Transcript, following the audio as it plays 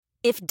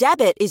If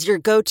debit is your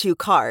go-to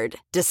card,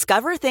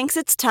 Discover thinks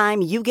it's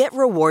time you get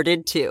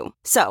rewarded too.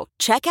 So,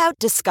 check out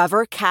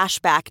Discover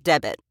Cashback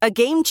Debit, a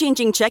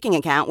game-changing checking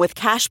account with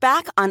cash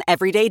back on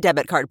everyday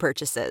debit card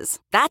purchases.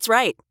 That's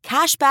right,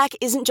 cashback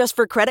isn't just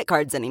for credit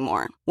cards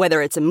anymore.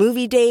 Whether it's a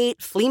movie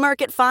date, flea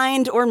market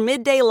find, or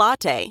midday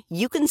latte,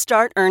 you can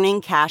start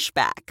earning cash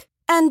back.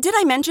 And did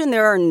I mention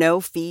there are no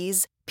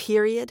fees,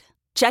 period?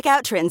 Check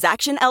out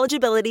transaction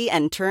eligibility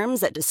and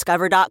terms at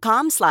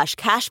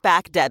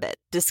discover.com/cashbackdebit.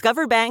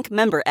 Discover Bank,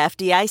 member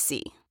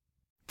FDIC.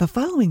 The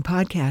following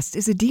podcast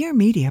is a Dear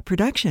Media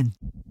production.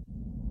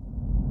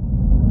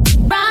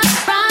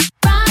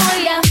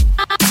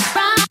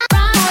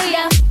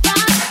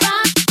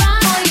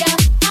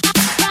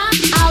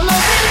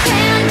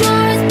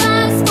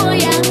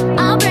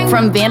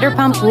 From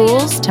Vanderpump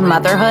Rules to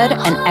motherhood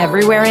and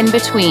everywhere in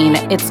between,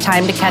 it's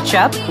time to catch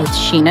up with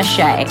Sheena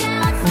Shea.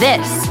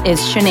 This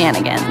is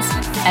Shenanigans.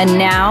 And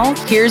now,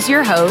 here's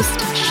your host,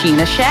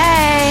 Sheena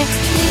Shea.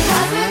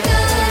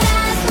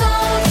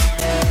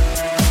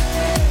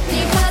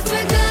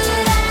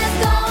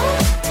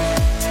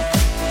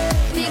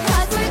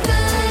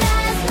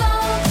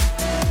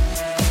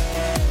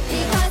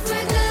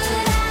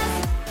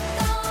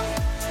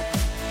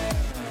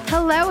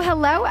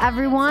 Hello,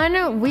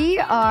 everyone. We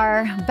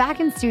are back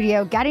in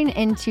studio getting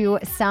into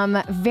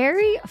some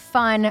very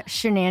fun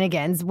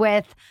shenanigans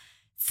with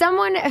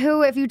someone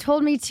who, if you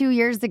told me 2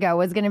 years ago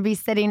was going to be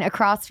sitting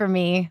across from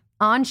me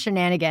on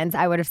Shenanigans,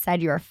 I would have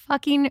said you're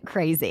fucking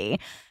crazy.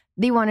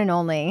 The one and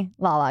only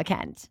Lala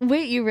Kent.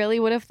 Wait, you really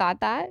would have thought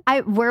that?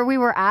 Where we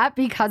were at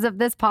because of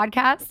this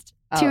podcast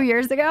 2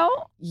 years ago?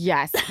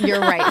 Yes,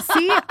 you're right.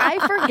 See, I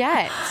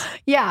forget.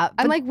 Yeah.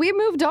 I'm like, we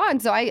moved on.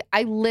 So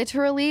I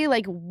literally,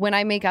 like, when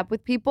I make up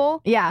with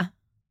people,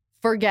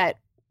 forget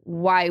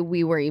why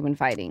we were even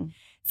fighting.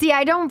 See,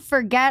 I don't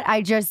forget.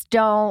 I just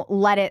don't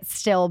let it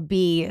still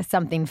be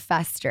something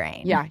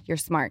festering. Yeah, you're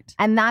smart.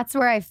 And that's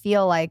where I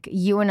feel like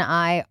you and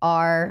I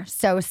are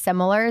so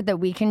similar that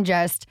we can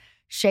just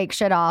shake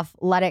shit off,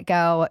 let it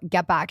go,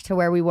 get back to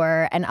where we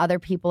were. And other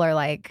people are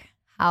like,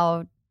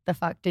 how the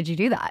fuck did you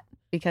do that?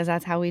 Because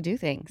that's how we do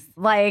things.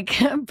 Like,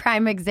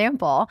 prime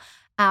example.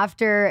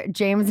 After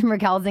James and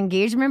Raquel's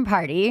engagement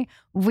party,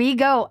 we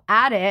go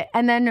at it,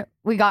 and then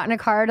we got in a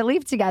car to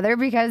leave together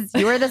because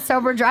you were the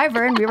sober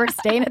driver and we were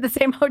staying at the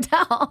same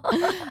hotel.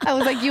 I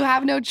was like, you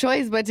have no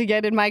choice but to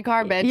get in my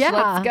car, bitch. Yeah.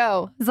 Let's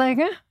go. It's like,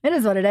 it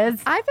is what it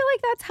is. I feel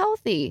like that's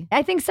healthy.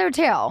 I think so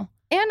too.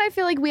 And I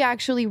feel like we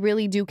actually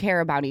really do care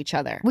about each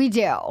other. We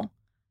do.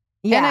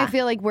 Yeah. And I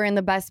feel like we're in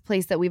the best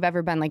place that we've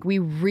ever been. Like, we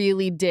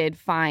really did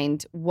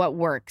find what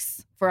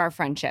works for our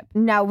friendship.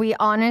 No, we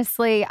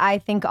honestly, I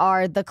think,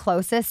 are the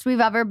closest we've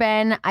ever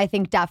been. I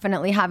think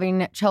definitely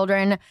having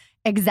children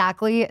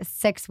exactly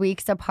 6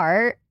 weeks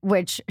apart,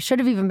 which should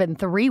have even been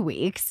 3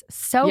 weeks.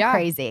 So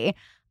crazy.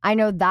 I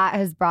know that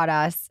has brought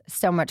us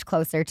so much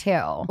closer too.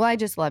 Well, I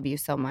just love you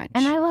so much.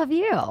 And I love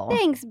you.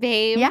 Thanks,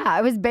 babe. Yeah,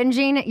 I was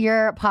binging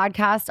your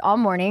podcast all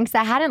morning because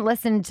I hadn't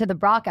listened to the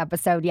Brock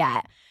episode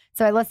yet.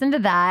 So I listened to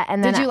that.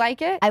 And then Did you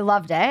like it? I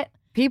loved it.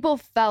 People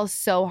fell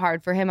so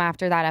hard for him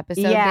after that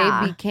episode.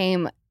 Yeah.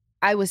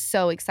 I was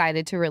so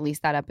excited to release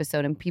that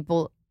episode and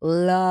people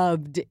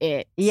loved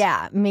it.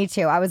 Yeah, me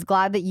too. I was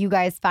glad that you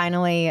guys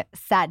finally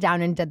sat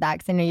down and did that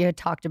because I know you had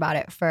talked about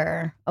it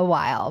for a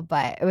while,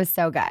 but it was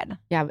so good.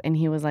 Yeah, and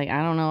he was like,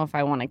 I don't know if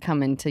I want to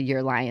come into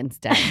your lion's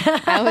den.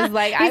 I was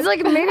like, He's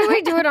like, maybe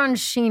we do it on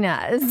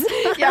Sheena's.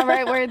 Yeah,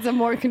 right, where it's a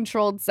more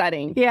controlled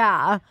setting.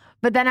 Yeah.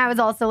 But then I was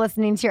also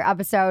listening to your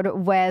episode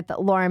with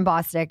Lauren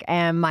Bostic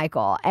and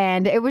Michael.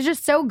 And it was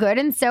just so good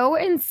and so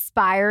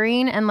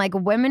inspiring. And like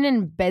women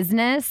in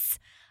business,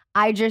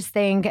 I just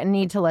think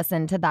need to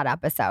listen to that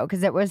episode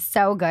because it was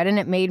so good. And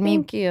it made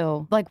me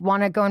like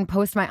want to go and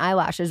post my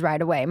eyelashes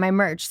right away, my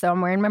merch. So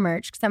I'm wearing my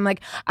merch because I'm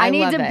like, I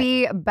need to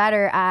be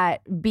better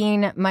at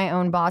being my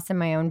own boss and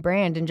my own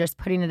brand and just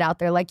putting it out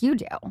there like you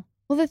do.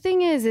 Well, the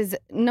thing is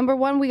number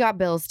one, we got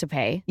bills to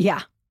pay.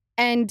 Yeah.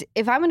 And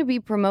if I'm going to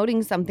be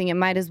promoting something, it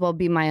might as well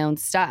be my own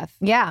stuff.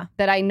 Yeah.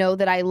 That I know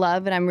that I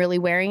love and I'm really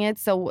wearing it.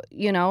 So,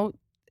 you know,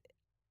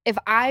 if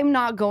I'm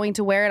not going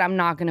to wear it, I'm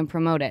not going to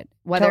promote it,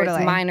 whether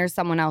it's mine or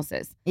someone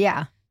else's.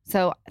 Yeah.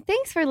 So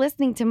thanks for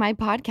listening to my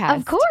podcast.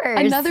 Of course.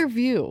 Another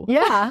view.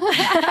 Yeah.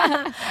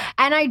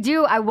 And I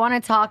want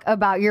to talk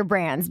about your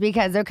brands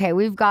because, okay,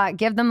 we've got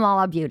Give Them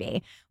Lala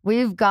Beauty.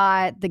 We've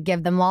got the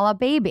Give Them Lala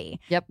Baby.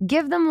 Yep.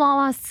 Give Them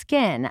Lala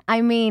Skin.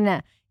 I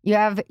mean, you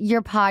have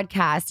your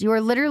podcast. You are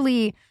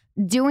literally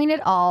doing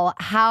it all.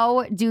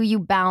 How do you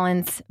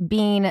balance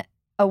being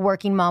a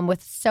working mom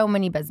with so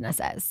many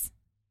businesses?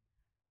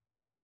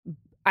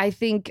 I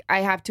think I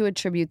have to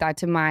attribute that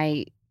to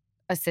my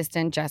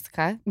assistant,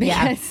 Jessica,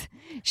 because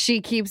she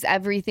keeps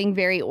everything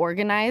very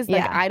organized.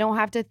 Like, I don't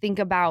have to think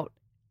about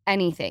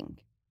anything.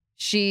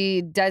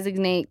 She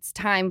designates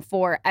time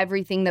for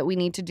everything that we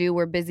need to do.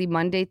 We're busy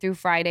Monday through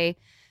Friday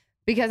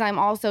because I'm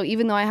also,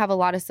 even though I have a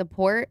lot of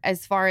support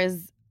as far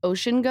as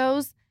Ocean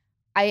goes,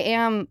 I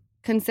am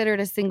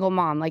considered a single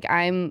mom. Like,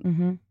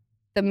 I'm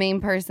the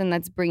main person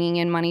that's bringing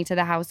in money to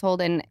the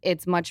household, and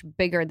it's much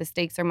bigger. The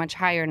stakes are much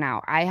higher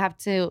now. I have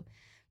to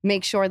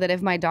make sure that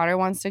if my daughter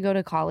wants to go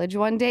to college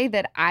one day,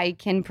 that I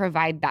can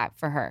provide that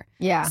for her.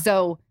 Yeah.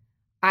 So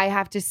I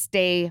have to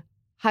stay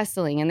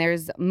hustling. And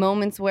there's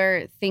moments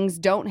where things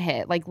don't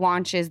hit, like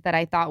launches that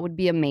I thought would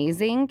be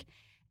amazing.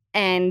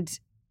 And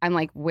I'm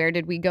like, where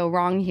did we go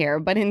wrong here?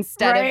 But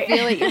instead of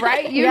feeling,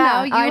 right? You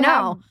know, you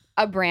have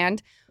a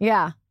brand.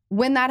 Yeah.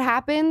 When that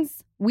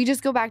happens, we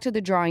just go back to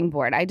the drawing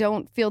board. I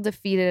don't feel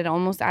defeated. It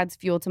almost adds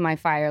fuel to my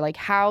fire. Like,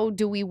 how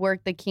do we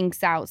work the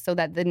kinks out so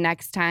that the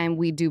next time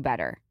we do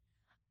better?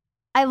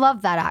 I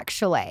love that,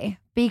 actually,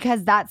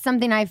 because that's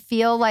something I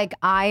feel like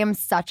I am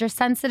such a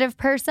sensitive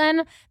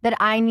person that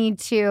I need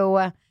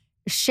to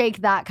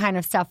shake that kind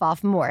of stuff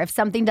off more. If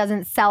something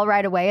doesn't sell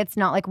right away, it's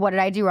not like, what did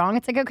I do wrong?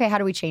 It's like, okay, how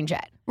do we change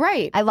it?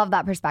 Right. I love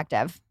that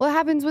perspective. Well, it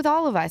happens with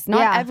all of us.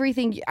 Not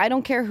everything. I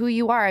don't care who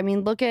you are. I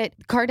mean, look at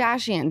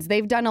Kardashians.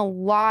 They've done a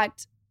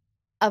lot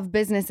of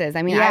businesses.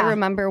 I mean, I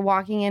remember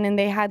walking in and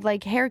they had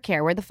like hair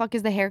care. Where the fuck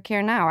is the hair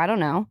care now? I don't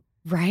know.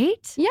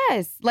 Right?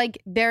 Yes.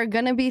 Like, there are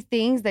going to be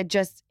things that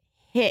just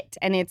hit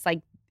and it's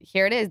like,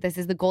 here it is. This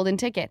is the golden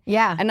ticket.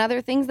 Yeah. And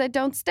other things that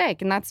don't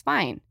stick, and that's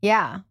fine.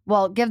 Yeah.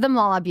 Well, give them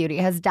Lala Beauty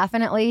has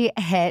definitely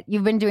hit.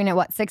 You've been doing it,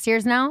 what, 6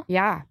 years now?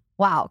 Yeah.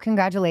 Wow.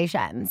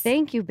 Congratulations.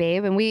 Thank you,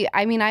 babe.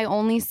 And I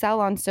only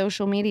sell on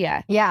social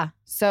media. Yeah.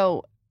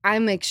 So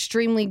I'm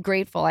extremely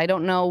grateful. I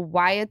don't know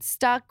why it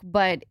stuck,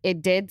 but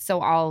it did, so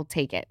I'll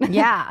take it.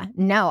 Yeah.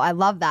 No, I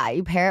love that.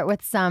 You pair it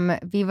with some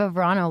Viva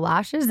Verano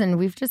lashes, and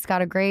we've just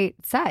got a great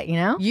set, you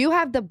know? You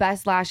have the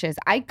best lashes.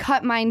 I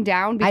cut mine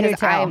down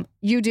because I do too.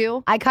 You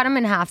do? I cut them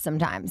in half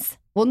sometimes.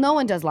 Well, no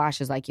one does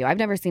lashes like you. I've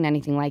never seen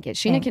anything like it.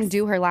 Sheena can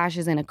do her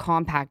lashes in a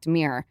compact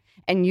mirror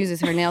and uses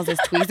her nails as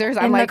tweezers.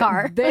 I'm like,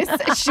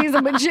 she's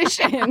a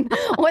magician.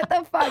 What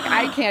the fuck?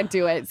 I can't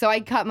do it. So I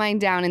cut mine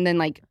down and then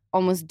like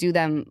almost do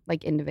them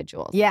like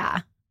individuals. Yeah.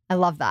 I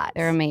love that.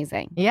 They're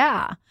amazing.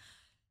 Yeah.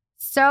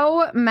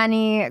 So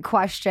many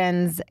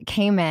questions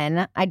came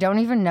in. I don't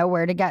even know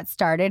where to get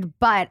started,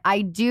 but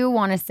I do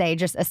want to say,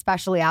 just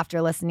especially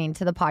after listening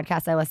to the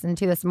podcast I listened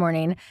to this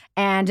morning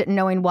and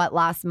knowing what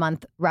last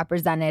month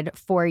represented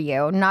for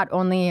you, not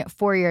only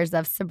 4 years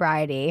of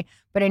sobriety,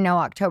 but I know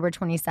October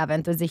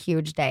 27th was a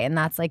huge day, and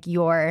that's like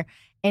your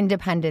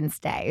Independence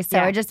Day. So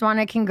I just want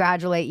to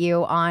congratulate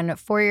you on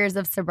 4 years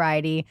of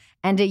sobriety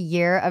and a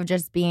year of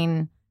just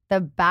being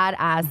the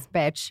badass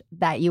bitch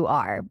that you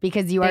are,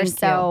 because you are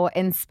so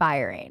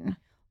inspiring.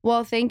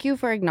 Well, thank you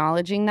for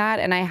acknowledging that.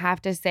 And I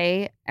have to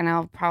say, and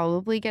I'll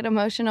probably get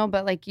emotional,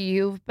 but like,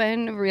 you've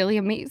been really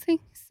amazing.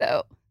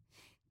 So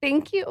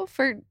thank you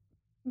for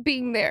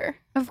being there.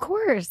 Of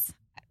course.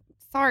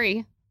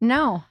 Sorry.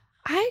 No.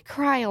 I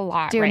cry a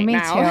lot Dude, right me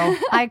now.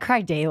 too. I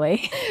cry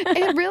daily.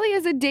 It really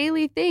is a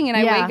daily thing. And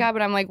I wake up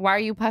and I'm like, why are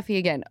you puffy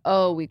again?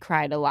 Oh, we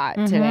cried a lot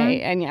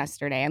today and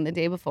yesterday and the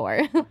day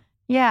before.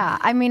 Yeah.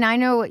 I mean, I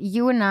know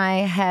you and I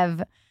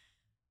have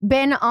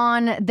been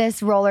on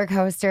this roller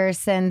coaster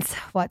since,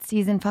 what,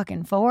 season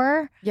fucking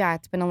 4? Yeah,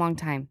 it's been a long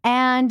time.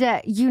 And,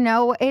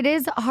 it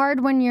is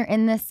hard when you're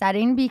in this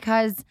setting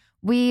because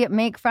we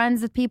make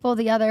friends with people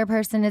the other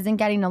person isn't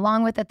getting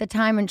along with at the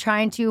time, and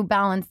trying to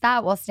balance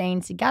that while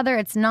staying together.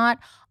 It's not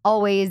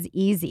always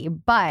easy,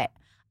 but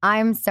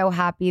I'm so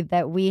happy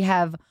that we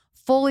have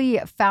fully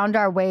found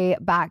our way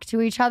back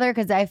to each other,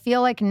 because I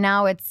feel like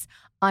now it's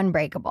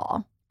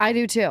unbreakable. I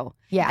do too.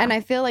 Yeah. And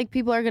I feel like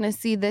people are going to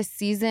see this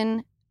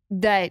season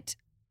that,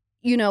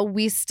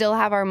 we still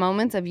have our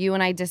moments of you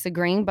and I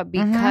disagreeing, but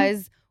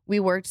because we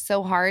worked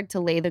so hard to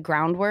lay the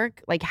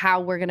groundwork, like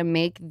how we're going to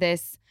make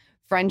this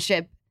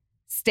friendship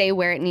stay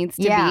where it needs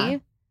to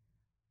be,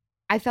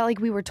 I felt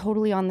like we were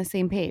totally on the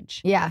same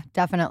page. Yeah,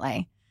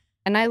 definitely.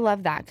 And I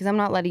love that because I'm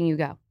not letting you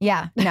go.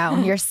 Yeah,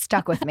 no, you're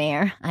stuck with me.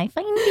 I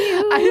find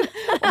you.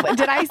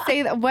 Did I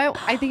say that? Well,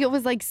 I think it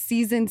was like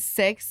season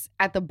 6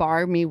 at the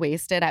bar, me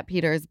wasted at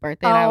Peter's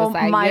birthday. And I was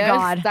like, my you're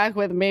God. stuck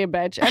with me,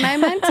 bitch. And I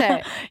meant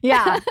it.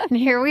 Yeah, and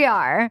here we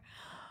are.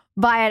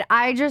 But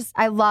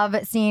I love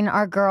seeing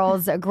our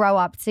girls grow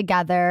up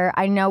together.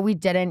 I know we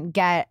didn't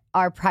get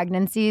our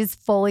pregnancies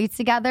fully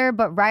together,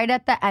 but right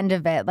at the end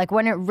of it, like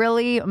when it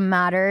really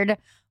mattered,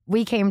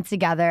 we came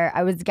together.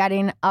 I was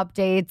getting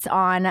updates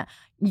on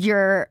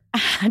your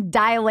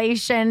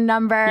dilation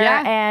number.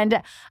 Yeah.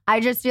 And I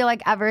just feel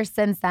like ever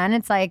since then,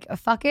 it's like,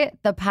 fuck it.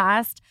 The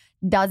past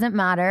doesn't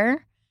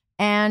matter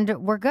and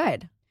we're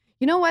good.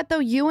 You know what, though?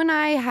 You and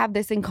I have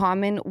this in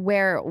common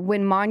where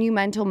when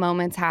monumental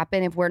moments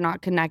happen, if we're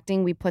not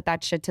connecting, we put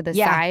that shit to the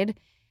side.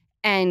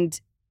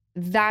 And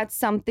that's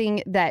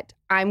something that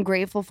I'm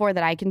grateful for,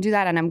 that I can do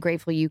that. And I'm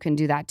grateful you can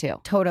do that too.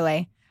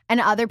 Totally. And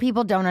other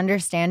people don't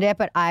understand it,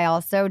 but I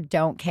also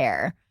don't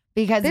care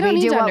because we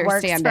do what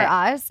works for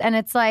us. And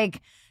it's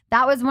like,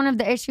 that was one of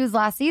the issues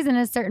last season,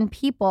 is certain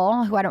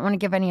people who I don't want to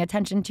give any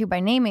attention to by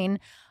naming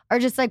are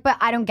just like, but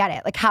I don't get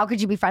it. Like, how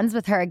could you be friends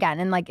with her again?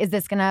 And like, is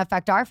this going to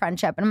affect our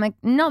friendship? And I'm like,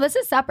 no, this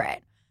is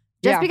separate.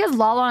 Just because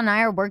Lala and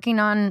I are working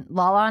on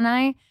Lala and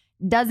I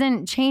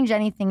doesn't change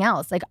anything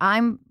else. Like,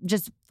 I'm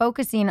just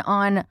focusing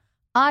on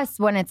us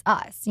when it's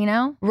us, you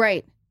know?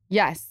 Right.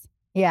 Yes.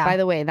 Yeah. By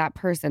the way, that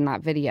person,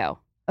 that video,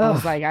 I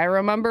was like, I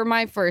remember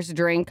my first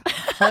drink.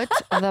 Put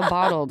the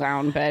bottle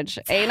down, bitch.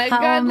 Ain't a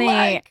Tell good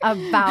me look.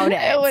 about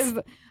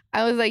it.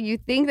 I was like, you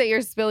think that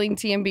you're spilling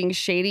tea and being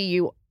shady?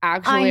 You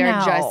actually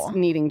are just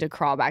needing to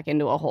crawl back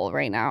into a hole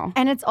right now.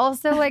 And it's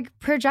also like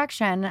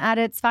projection at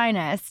its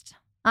finest.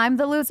 I'm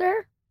the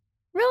loser?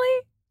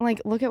 Really?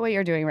 Like, look at what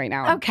you're doing right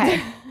now. Okay.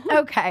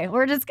 Okay.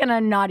 We're just going to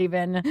not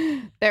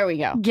even there we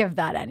go. Give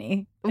that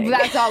any.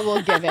 That's all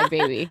we'll give it,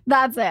 baby.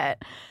 That's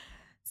it.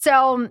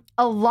 So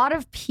a lot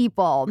of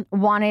people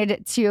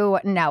wanted to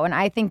know, and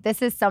I think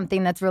this is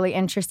something that's really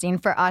interesting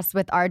for us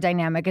with our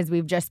dynamic, as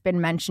we've just been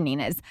mentioning,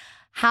 is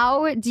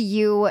how do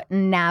you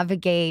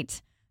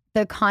navigate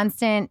the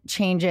constant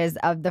changes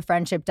of the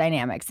friendship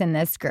dynamics in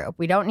this group?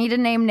 We don't need to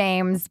name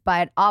names,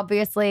 but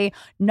obviously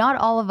not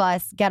all of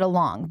us get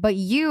along. But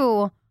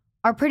you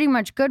are pretty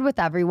much good with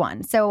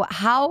everyone. So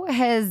how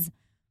has,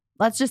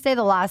 let's just say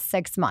the last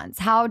 6 months,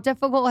 how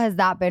difficult has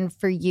that been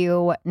for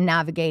you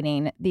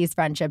navigating these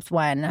friendships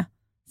when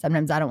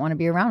sometimes I don't want to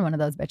be around one of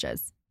those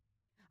bitches?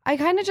 I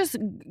kind of just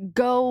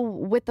go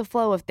with the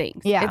flow of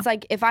things. Yeah. It's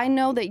like, if I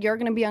know that you're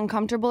going to be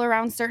uncomfortable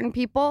around certain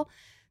people,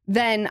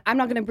 then I'm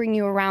not going to bring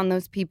you around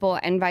those people,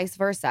 and vice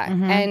versa.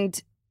 Mm-hmm.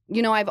 And,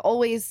 you know, I've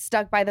always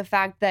stuck by the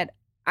fact that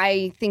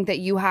I think that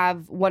you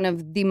have one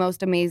of the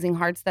most amazing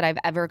hearts that I've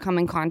ever come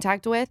in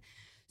contact with.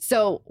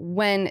 So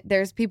when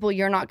there's people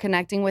you're not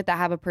connecting with that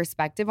have a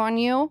perspective on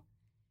you,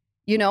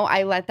 you know,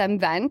 I let them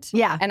vent.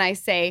 Yeah. And I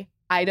say,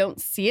 I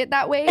don't see it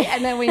that way.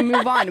 And then we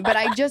move on. But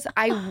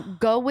I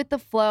go with the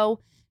flow.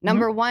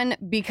 Number one,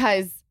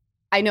 because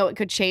I know it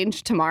could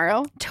change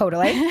tomorrow.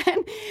 Totally.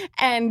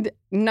 And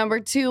number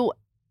two,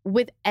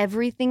 with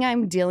everything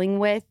I'm dealing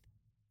with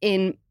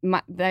in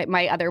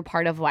my other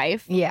part of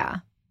life. Yeah.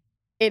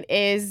 It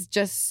is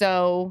just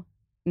so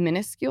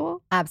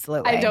minuscule.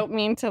 Absolutely. I don't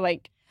mean to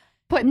like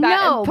put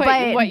but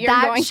what you're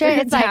that going shit,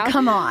 through it's down. like,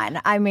 come on.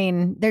 I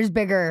mean, there's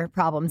bigger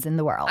problems in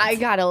the world. I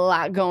got a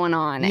lot going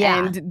on.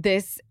 Yeah. And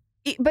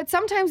but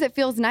sometimes it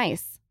feels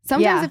nice.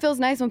 Sometimes it feels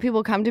nice when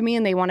people come to me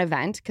and they want to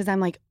vent, because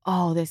I'm like,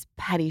 oh, this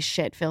petty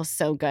shit feels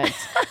so good.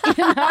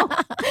 You know?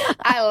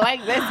 I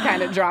like this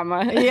kind of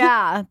drama.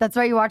 Yeah. That's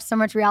why you watch so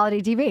much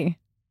reality TV.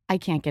 I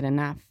can't get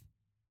enough.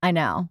 I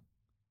know.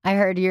 I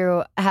heard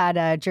you had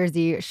a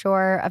Jersey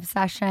Shore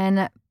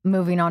obsession,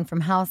 moving on from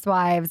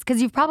Housewives,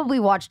 because you've probably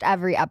watched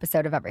every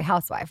episode of every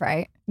Housewife,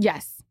 right?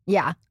 Yes.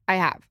 Yeah. I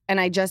have. And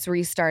I just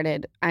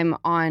restarted. I'm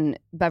on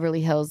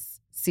Beverly Hills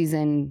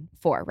season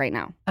 4 right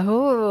now.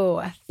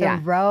 Oh,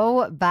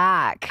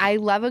 throwback. I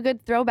love a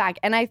good throwback.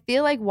 And I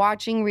feel like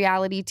watching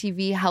reality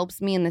TV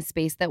helps me in the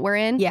space that we're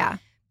in. Yeah.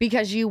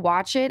 Because you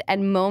watch it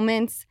and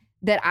moments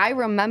that I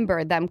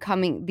remember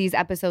these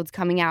episodes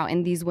coming out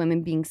and these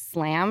women being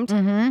slammed,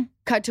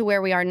 cut to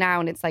where we are now.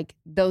 And it's like,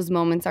 those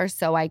moments are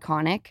so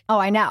iconic. Oh,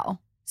 I know.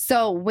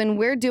 So when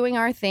we're doing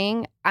our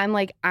thing, I'm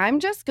like, I'm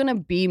just going to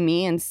be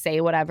me and say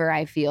whatever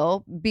I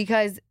feel,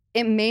 because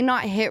it may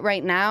not hit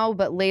right now,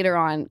 but later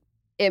on,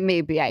 it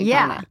may be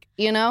iconic,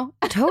 you know?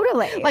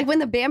 Totally. Like when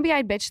the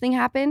Bambi-eyed bitch thing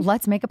happened.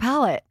 Let's make a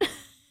palette.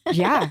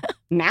 Yeah.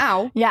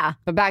 Now. Yeah.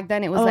 But back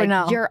then it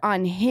was you're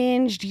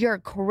unhinged, you're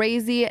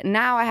crazy.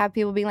 Now I have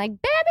people being like,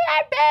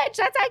 Bambi-eyed bitch,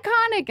 that's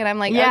iconic. And I'm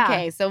like,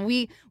 okay, so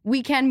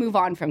we can move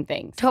on from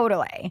things.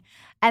 Totally.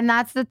 And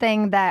that's the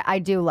thing that I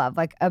do love,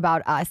 like,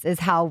 about us,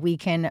 is how we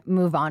can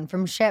move on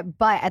from shit.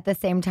 But at the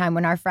same time,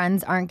 when our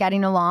friends aren't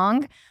getting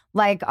along,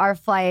 like our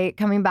flight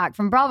coming back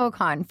from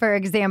BravoCon, for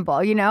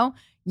example, you know,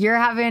 you're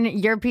having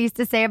your piece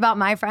to say about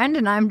my friend,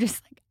 and I'm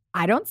just like,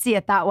 I don't see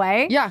it that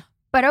way. Yeah.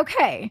 But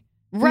okay.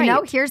 Right. You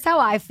know, here's how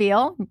I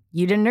feel.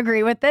 You didn't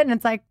agree with it. And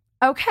it's like,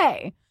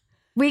 okay,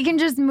 we can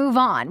just move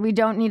on. We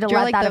don't need to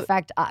let that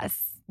affect us.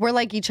 We're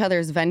like each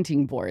other's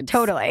venting boards.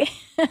 Totally.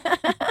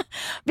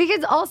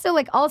 Because also,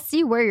 like, I'll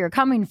see where you're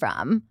coming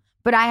from,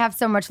 but I have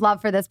so much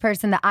love for this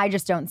person that I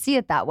just don't see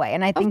it that way.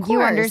 And I think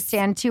you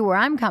understand too where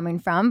I'm coming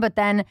from, but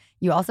then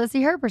you also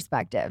see her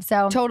perspective.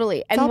 So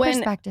totally. And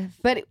perspective.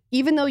 But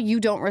even though you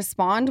don't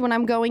respond when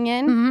I'm going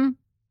in,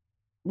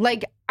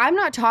 like, I'm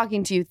not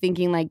talking to you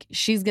thinking like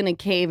she's going to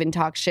cave and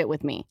talk shit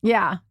with me.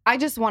 Yeah. I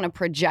just want to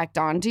project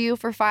onto you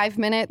for 5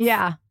 minutes.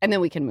 Yeah. And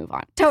then we can move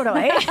on.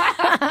 Totally.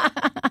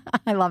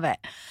 I love it.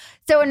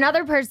 So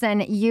another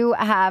person you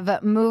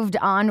have moved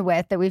on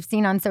with that we've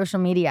seen on social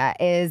media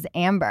is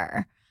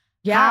Amber.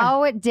 Yeah.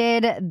 How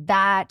did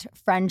that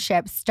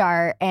friendship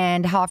start,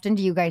 and how often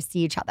do you guys see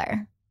each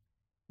other?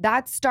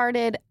 That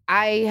started,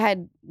 I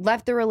had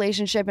left the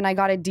relationship and I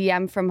got a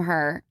DM from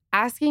her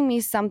asking me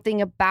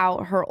something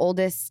about her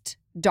oldest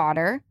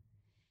daughter.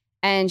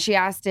 And she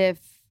asked if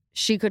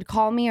she could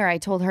call me, or I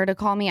told her to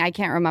call me. I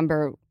can't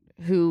remember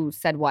who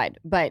said what,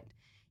 but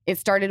it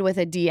started with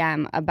a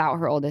DM about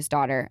her oldest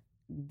daughter.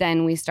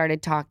 Then we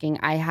started talking.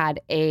 I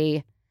had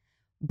a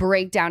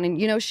breakdown.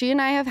 And, you know, she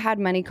and I have had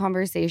many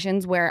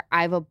conversations where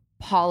I've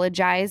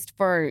apologized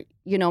for,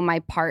 you know, my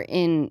part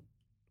in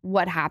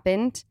what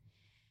happened.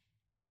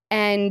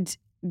 And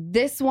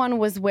this one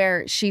was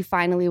where she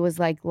finally was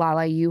like,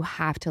 Lala, you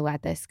have to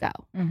let this go.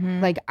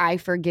 Mm-hmm. Like, I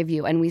forgive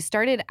you. And we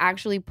started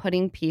actually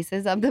putting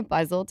pieces of the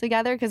puzzle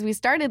together because we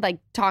started like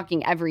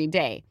talking every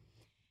day.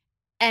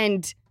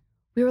 And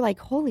we were like,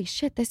 holy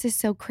shit, this is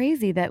so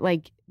crazy that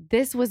like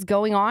this was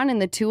going on.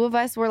 And the two of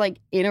us were like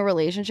in a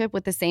relationship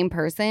with the same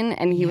person.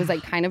 And he was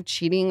like kind of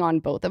cheating on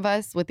both of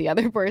us with the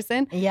other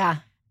person. Yeah.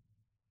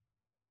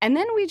 And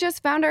then we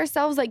just found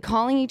ourselves like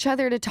calling each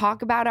other to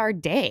talk about our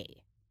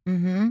day.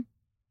 Mm-hmm.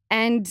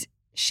 And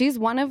she's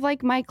one of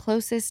like my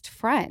closest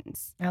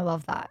friends. I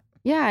love that.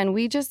 Yeah. And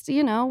we just,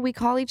 you know, we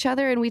call each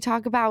other and we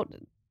talk about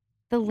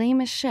the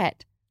lamest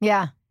shit.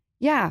 Yeah.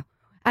 Yeah.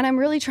 And I'm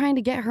really trying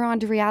to get her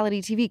onto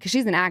reality TV because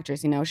she's an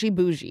actress, you know, she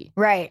bougie.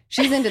 Right.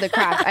 She's into the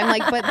craft. I'm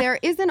like, but there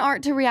is an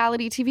art to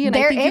reality TV and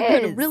I think you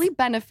could really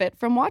benefit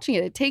from watching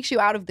it. It takes you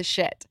out of the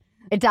shit.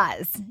 It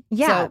does.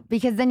 Yeah. So,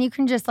 because then you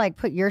can just like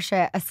put your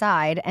shit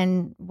aside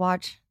and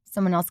watch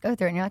someone else go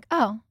through it. And you're like,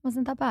 oh,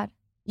 wasn't that bad?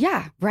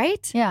 yeah,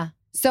 right? Yeah.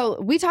 So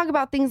we talk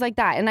about things like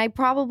that. And I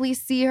probably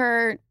see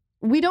her,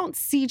 we don't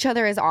see each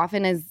other as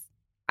often as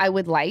I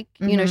would like.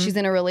 Mm-hmm. You know, she's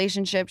in a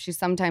relationship. She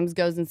sometimes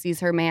goes and sees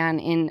her man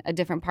in a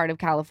different part of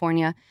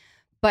California.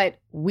 But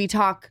we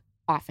talk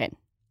often.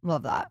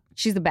 Love that.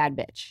 She's a bad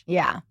bitch.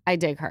 Yeah. I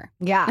dig her.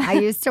 Yeah. I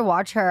used to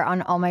watch her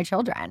on All My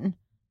Children.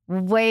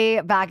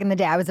 Way back in the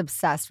day, I was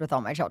obsessed with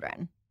All My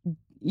Children.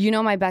 You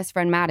know my best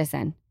friend,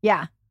 Madison.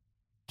 Yeah.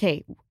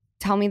 Okay,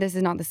 tell me this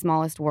is not the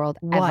smallest world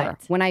ever.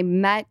 What? When I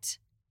met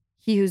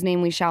he whose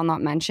name we shall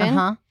not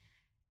mention,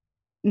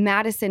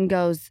 Madison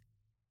goes,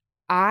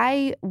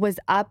 I was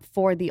up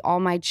for the All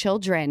My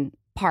Children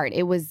part.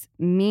 It was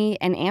me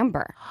and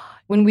Amber.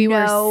 When we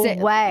were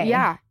way.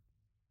 Yeah.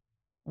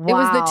 Wow. It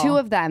was the two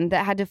of them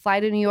that had to fly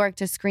to New York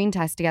to screen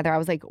test together. I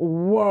was like,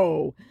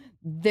 whoa,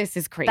 this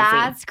is crazy.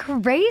 That's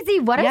crazy.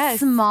 What a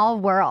small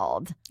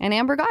world. And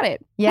Amber got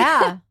it.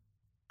 Yeah.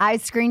 I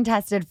screen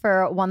tested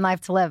for One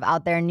Life to Live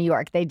out there in New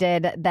York. They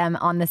did them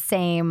on the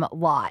same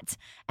lot.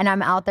 And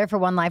I'm out there for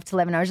One Life to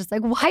Live. And I was just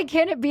like, why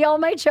can't it be All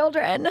My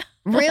Children?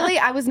 Really?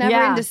 I was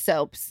never into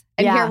soaps.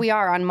 And here we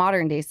are on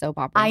modern day soap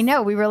operas. I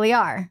know. We really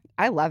are.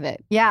 I love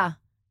it. Yeah.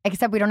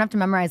 Except we don't have to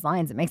memorize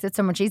lines. It makes it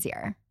so much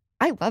easier.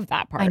 I love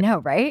that part. I know,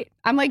 right?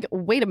 I'm like,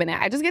 wait a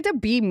minute. I just get to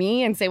be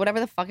me and say whatever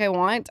the fuck I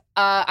want.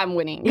 I'm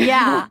winning.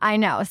 Yeah, I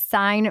know.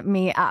 Sign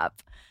me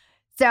up.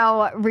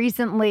 So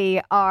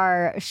recently,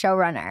 our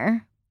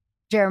showrunner,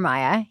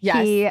 Jeremiah,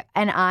 he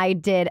and I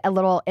did a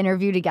little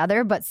interview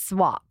together, but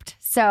swapped.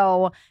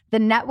 So the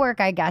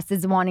network, I guess,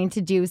 is wanting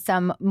to do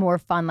some more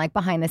fun, like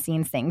behind the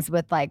scenes things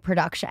with like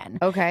production.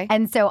 Okay.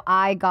 And so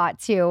I got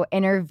to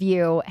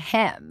interview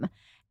him.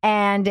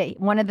 And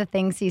one of the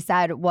things he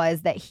said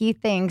was that he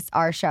thinks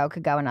our show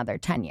could go another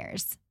 10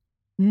 years.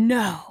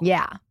 No.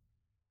 Yeah.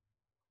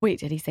 Wait,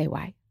 did he say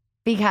why?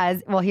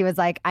 Because, well, he was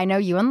like, I know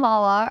you and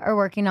Lala are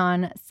working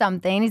on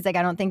something. He's like,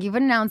 I don't think you've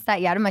announced that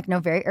yet. I'm like, no,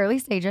 very early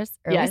stages.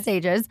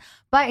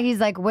 But he's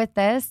like, with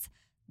this,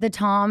 the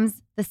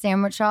Toms, the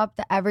sandwich shop,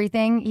 the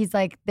everything, he's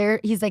like,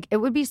 it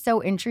would be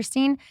so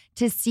interesting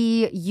to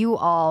see you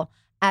all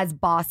as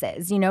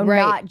bosses, you know,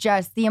 not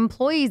just the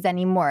employees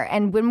anymore.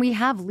 And when we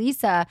have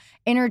Lisa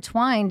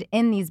intertwined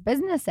in these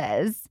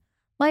businesses,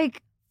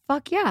 like,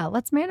 fuck yeah,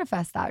 let's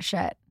manifest that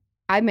shit.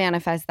 I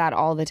manifest that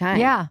all the time.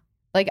 Yeah.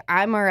 Like,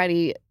 I'm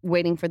already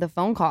waiting for the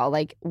phone call.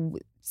 Like,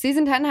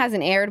 season 10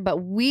 hasn't aired, but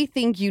we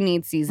think you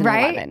need season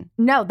 11.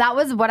 No, that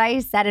was what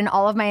I said in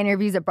all of my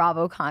interviews at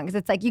BravoCon. Because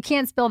it's like, you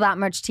can't spill that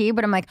much tea.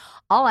 But I'm like,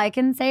 all I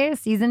can say is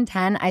season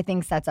 10, I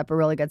think, sets up a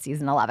really good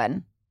season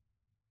 11.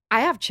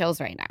 I have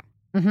chills right now.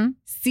 Mm-hmm.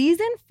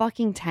 Season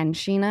fucking 10,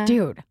 Sheena.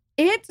 Dude.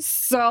 It's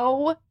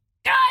so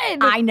good.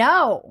 I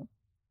know.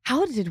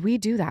 How did we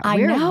do that? I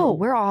know.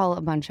 We're all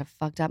a bunch of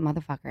fucked up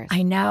motherfuckers.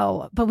 I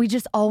know. But we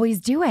just always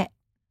do it.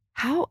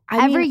 How?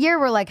 Every year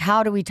we're like,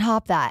 how do we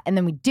top that? And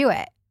then we do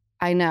it.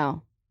 I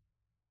know.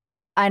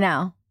 I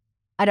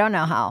don't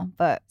know how,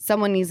 but.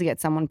 Someone needs to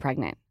get someone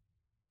pregnant.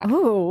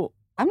 Ooh.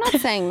 I'm not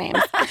saying names.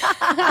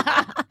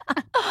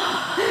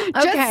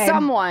 Just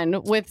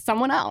someone with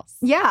someone else.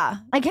 Yeah.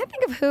 I can't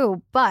think of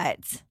who,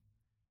 but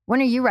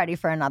when are you ready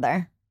for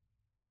another?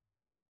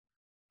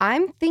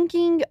 I'm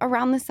thinking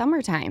around the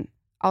summertime.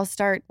 I'll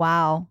start,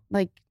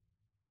 like,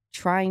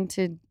 trying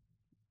to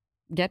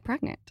get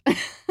pregnant.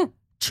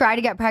 Try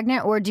to get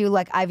pregnant or do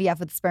like IVF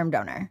with sperm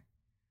donor?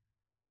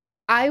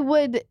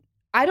 Isn't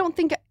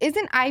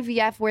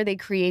IVF where they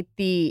create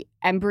the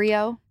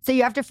embryo? So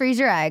you have to freeze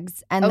your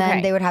eggs and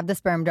then they would have the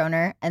sperm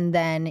donor and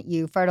then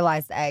you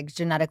fertilize the eggs,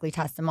 genetically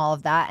test them, all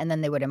of that, and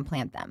then they would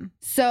implant them.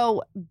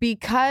 So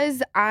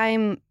because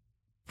I'm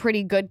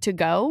pretty good to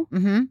go,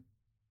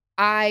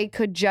 I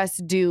could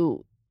just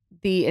do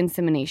the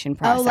insemination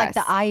process. Oh, like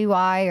the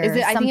IUI or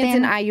something? I think it's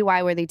an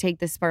IUI where they take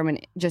the sperm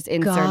and just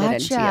insert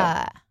it into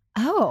you.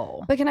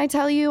 Oh. But can I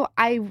tell you,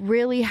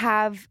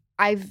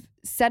 I've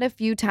said a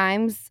few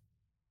times,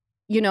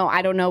 you know,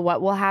 I don't know what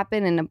will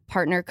happen and a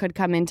partner could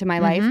come into my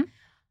life.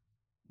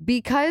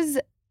 Because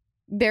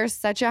there's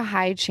such a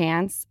high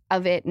chance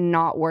of it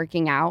not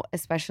working out,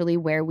 especially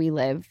where we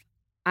live,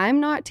 I'm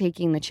not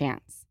taking the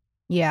chance.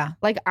 Yeah.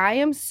 Like, I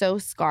am so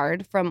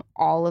scarred from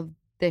all of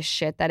this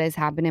shit that has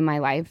happened in my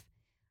life.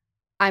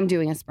 I'm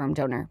doing a sperm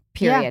donor,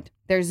 period.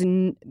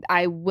 Yeah.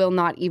 I will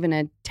not even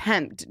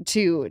attempt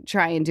to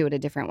try and do it a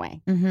different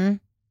way. Mm-hmm.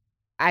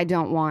 I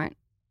don't want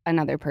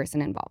another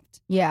person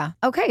involved. Yeah.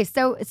 Okay,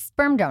 so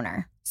sperm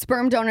donor.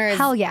 Sperm donor is,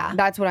 hell yeah.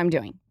 That's what I'm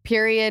doing,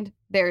 period.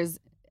 There's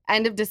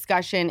end of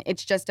discussion.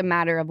 It's just a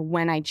matter of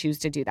when I choose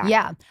to do that.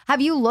 Yeah.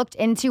 Have you looked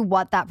into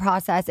what that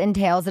process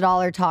entails at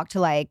all, or talked to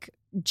like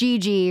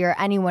Gigi or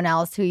anyone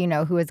else who you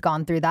know who has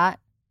gone through that?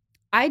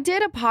 I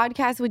did a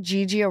podcast with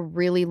Gigi a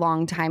really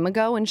long time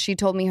ago, and she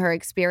told me her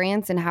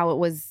experience and how it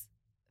was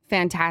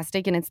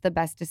fantastic and it's the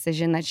best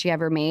decision that she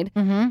ever made.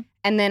 Mm-hmm.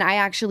 And then I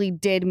actually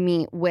did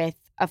meet with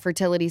a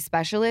fertility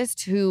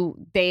specialist who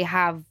they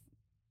have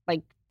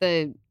like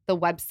the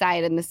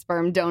website and the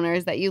sperm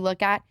donors that you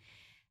look at.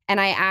 And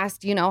I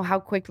asked, how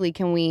quickly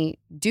can we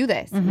do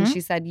this? Mm-hmm. And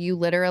she said, you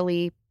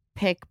literally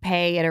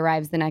pay, it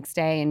arrives the next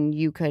day, and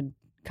you could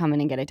come in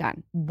and get it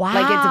done. Wow.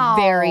 Like,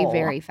 it's very,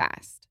 very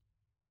fast.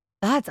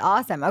 That's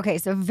awesome. Okay,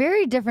 so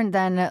very different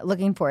than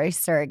looking for a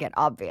surrogate,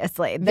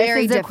 obviously. This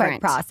very is a different.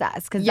 quick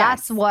process, because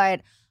Yes. that's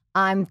what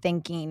I'm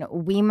thinking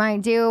we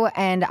might do.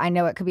 And I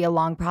know it could be a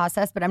long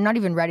process, but I'm not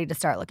even ready to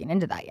start looking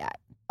into that yet.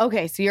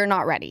 Okay, so you're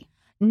not ready.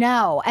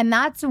 No, and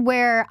that's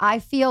where I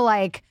feel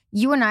like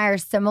you and I are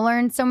similar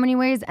in so many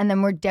ways, and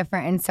then we're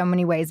different in so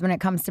many ways when it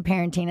comes to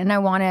parenting. And I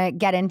want to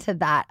get into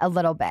that a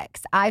little bit,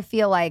 because I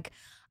feel like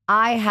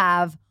I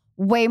have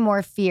way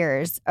more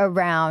fears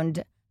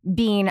around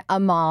being a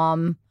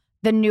mom.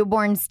 The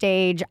newborn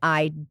stage,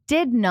 I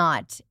did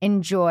not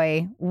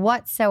enjoy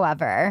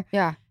whatsoever.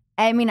 Yeah.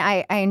 I mean,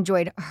 I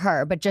enjoyed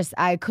her, but just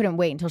I couldn't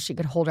wait until she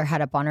could hold her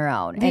head up on her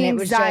own. The and it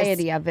was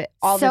anxiety just of it,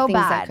 all so the things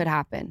bad. that could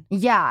happen.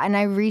 Yeah, and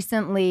I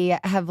recently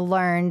have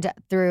learned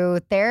through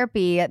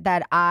therapy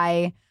that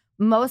I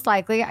most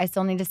likely, I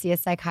still need to see a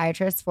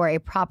psychiatrist for a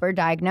proper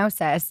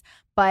diagnosis,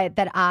 but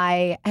that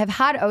I have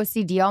had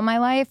OCD all my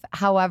life.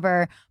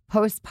 However,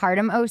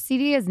 postpartum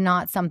OCD is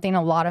not something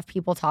a lot of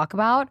people talk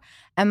about.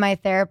 And my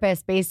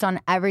therapist, based on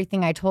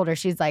everything I told her,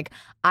 she's like,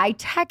 I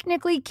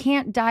technically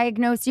can't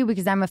diagnose you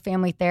because I'm a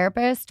family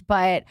therapist,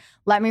 but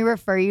let me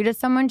refer you to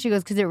someone. She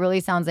goes, because it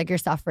really sounds like you're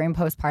suffering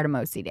postpartum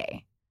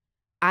OCD.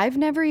 I've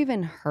never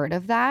even heard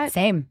of that.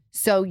 Same.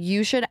 So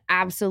you should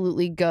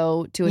absolutely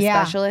go to a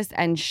specialist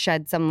and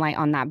shed some light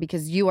on that,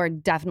 because you are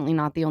definitely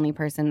not the only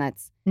person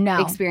that's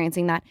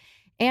experiencing that.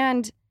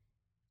 And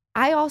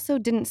I also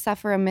didn't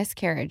suffer a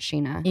miscarriage,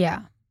 Sheena.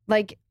 Yeah.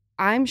 Like,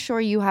 I'm sure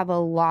you have a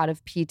lot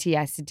of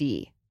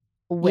PTSD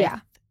with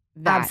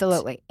that.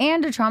 Absolutely.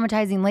 And a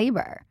traumatizing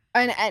labor.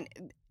 And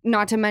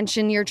not to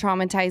mention your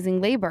traumatizing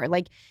labor.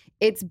 Like,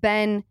 it's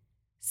been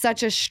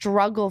such a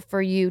struggle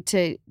for you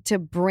to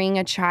bring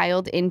a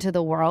child into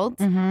the world.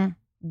 Mm-hmm.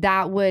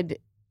 That would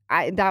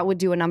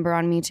do a number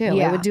on me too.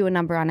 Yeah. It would do a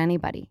number on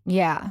anybody.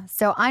 Yeah.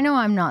 So I know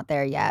I'm not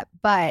there yet,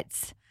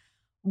 but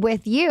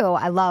with you,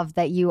 I love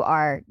that you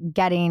are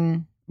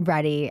getting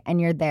ready and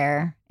you're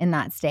there in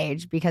that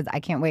stage, because I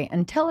can't wait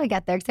until I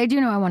get there, because I do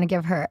know I want to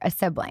give her a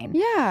sibling.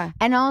 Yeah.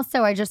 And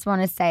also, I just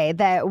want to say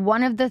that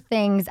one of the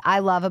things I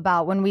love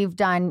about when we've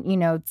done,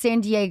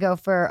 San Diego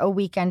for a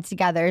weekend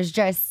together is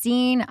just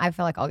seeing, I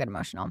feel like I'll get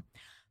emotional,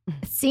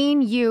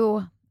 seeing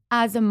you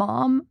as a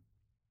mom.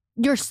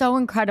 You're so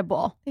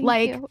incredible.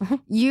 Thank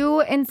you.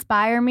 You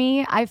inspire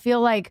me. I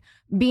feel like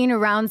being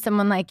around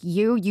someone like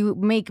you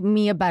make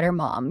me a better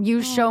mom.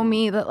 You show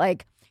me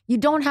that you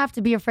don't have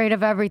to be afraid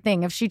of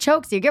everything. If she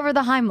chokes you, give her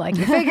the Heimlich.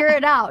 You figure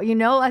it out,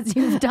 as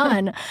you've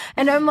done.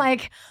 And I'm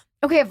like,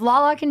 okay, if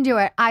Lala can do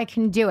it, I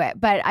can do it.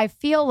 But I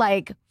feel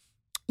like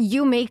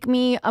you make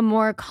me a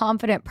more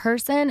confident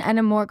person and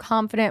a more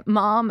confident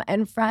mom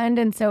and friend.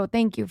 And so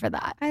thank you for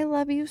that. I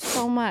love you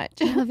so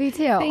much. I love you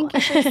too. Thank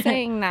you for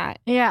saying that.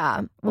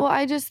 Yeah. Well,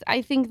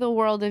 I think the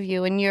world of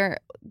you, and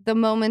the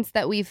moments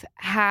that we've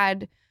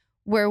had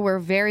where we're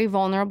very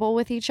vulnerable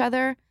with each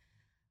other.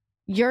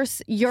 You're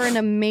an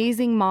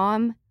amazing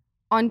mom.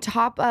 On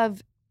top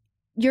of,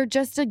 you're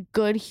just a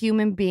good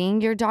human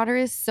being. Your daughter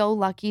is so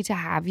lucky to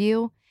have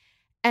you.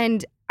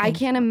 And I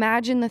can't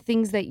imagine the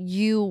things that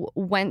you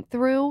went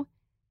through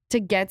to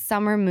get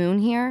Summer Moon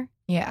here.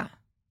 Yeah.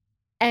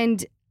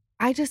 And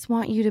I just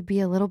want you to be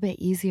a little bit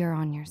easier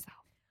on yourself.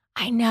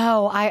 I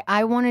know.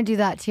 I want to do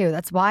that too.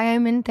 That's why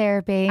I'm in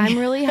therapy. I'm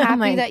really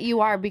happy that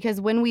you are,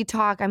 because when we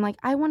talk, I'm like,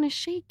 I want to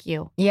shake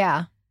you.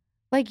 Yeah.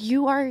 Like,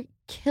 you are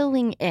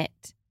killing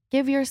it.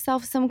 Give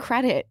yourself some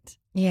credit.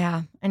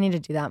 Yeah, I need to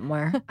do that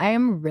more. I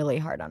am really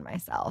hard on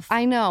myself.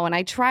 I know, and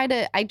I try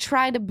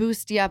to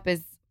boost you up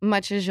as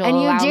much as you'll and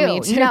you allow do. me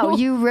to. No,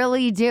 you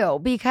really do,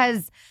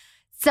 because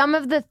some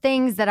of the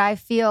things that I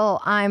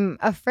feel I'm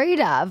afraid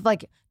of,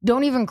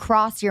 don't even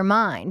cross your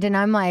mind. And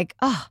I'm like,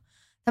 oh,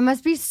 that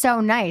must be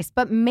so nice.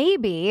 But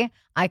maybe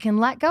I can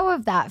let go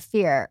of that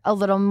fear a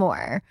little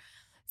more.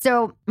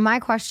 So my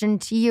question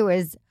to you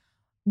is,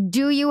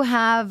 do you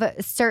have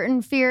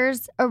certain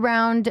fears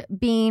around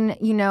being,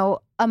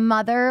 a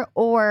mother,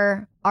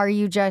 or are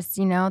you just,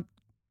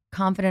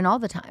 confident all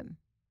the time?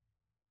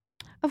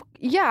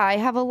 Yeah, I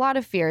have a lot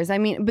of fears. I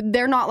mean, but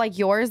they're not like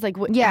yours. Like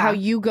how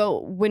you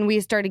go when we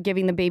started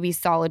giving the baby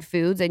solid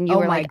foods and you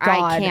were like,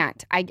 God. I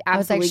can't. I absolutely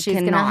was like,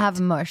 she's cannot. Gonna have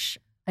mush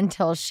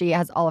until she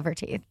has all of her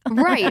teeth.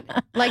 Right.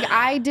 Like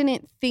I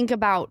didn't think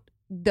about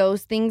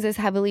those things as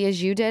heavily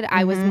as you did.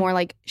 I was more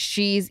like,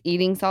 she's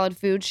eating solid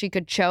food. She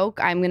could choke.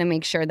 I'm going to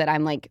make sure that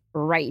I'm like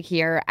right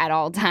here at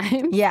all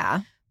times.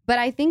 Yeah. But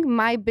I think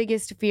my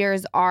biggest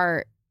fears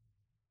are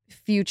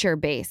future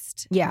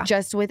based. Yeah.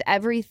 Just with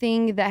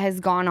everything that has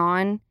gone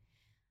on,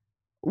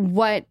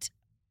 what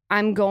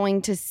I'm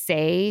going to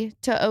say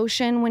to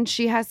Ocean when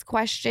she has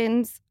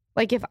questions.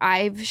 Like if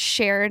I've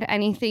shared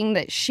anything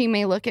that she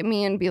may look at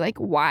me and be like,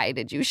 why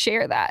did you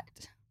share that?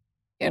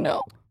 You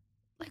know?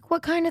 Like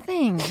what kind of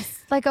things?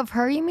 Like of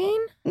her, you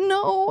mean?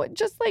 No,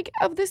 just like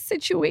of the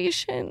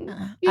situation.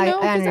 You know?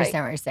 I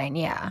understand what you're saying.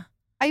 Yeah.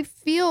 I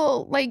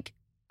feel like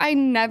I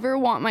never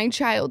want my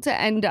child to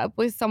end up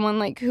with someone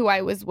like who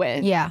I was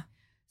with. Yeah.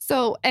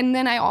 So, and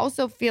then I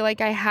also feel like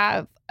I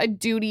have a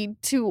duty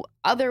to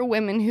other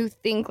women who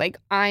think like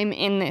I'm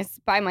in this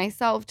by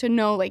myself to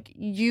know like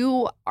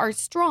you are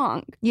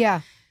strong.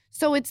 Yeah.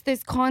 So it's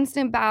this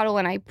constant battle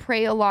and I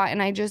pray a lot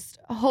and I just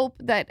hope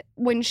that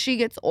when she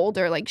gets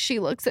older, like she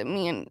looks at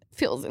me and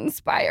feels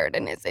inspired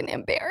and isn't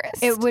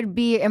embarrassed. It would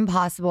be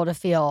impossible to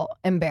feel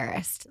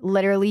embarrassed.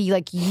 Literally,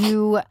 like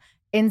you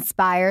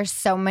inspire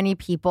so many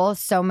people,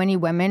 so many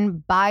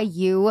women by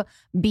you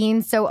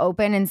being so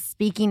open and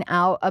speaking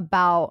out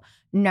about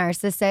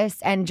narcissists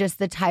and just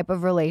the type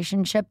of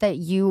relationship that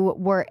you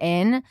were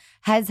in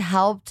has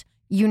helped,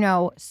 you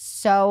know,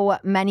 so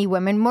many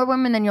women, more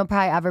women than you'll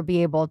probably ever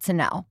be able to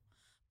know.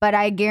 But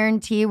I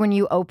guarantee when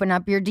you open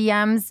up your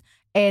DMs,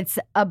 it's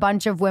a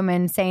bunch of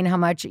women saying how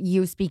much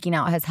you speaking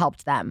out has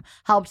helped them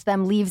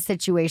leave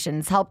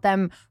situations, helped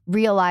them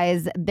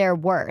realize their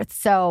worth.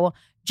 So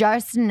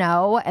just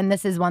know, and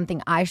this is one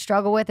thing I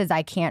struggle with, is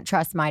I can't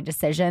trust my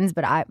decisions,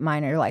 but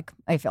mine are like,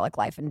 I feel like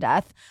life and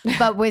death.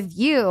 But with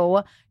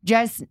you,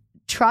 just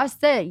trust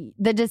that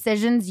the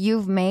decisions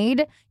you've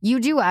made, you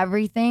do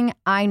everything,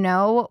 I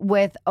know,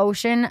 with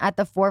Ocean at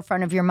the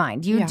forefront of your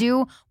mind. You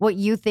do what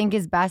you think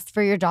is best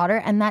for your daughter,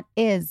 and that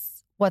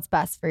is what's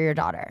best for your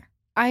daughter.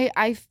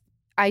 I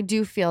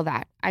do feel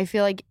that. I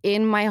feel like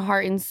in my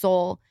heart and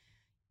soul,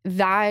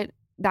 that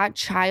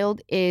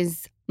child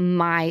is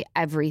my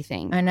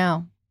everything. I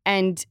know.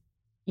 And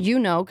you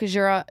know, because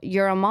you're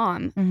a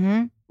mom.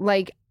 Mm-hmm.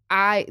 Like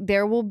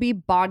there will be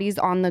bodies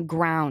on the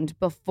ground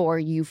before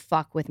you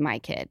fuck with my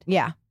kid.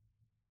 Yeah.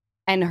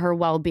 And her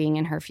well-being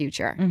and her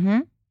future. Mm-hmm.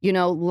 You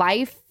know,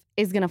 life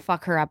is gonna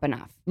fuck her up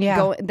enough. Yeah.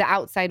 Go the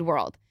outside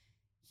world.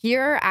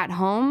 Here at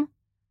home,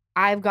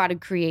 I've got to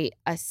create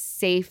a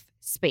safe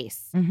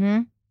space.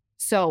 Mm-hmm.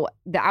 So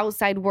the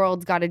outside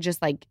world's got to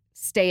just like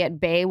stay at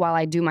bay while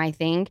I do my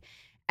thing.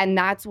 And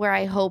that's where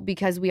I hope,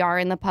 because we are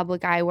in the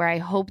public eye, where I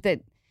hope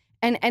that,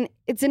 and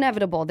it's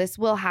inevitable, this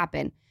will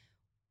happen,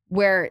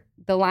 where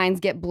the lines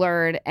get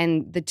blurred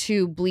and the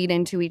two bleed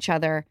into each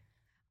other.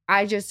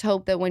 I just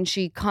hope that when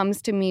she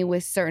comes to me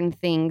with certain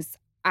things,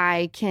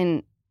 I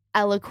can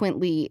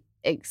eloquently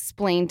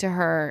explain to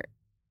her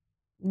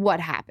what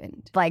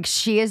happened. Like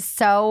she is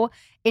so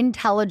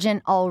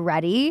intelligent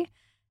already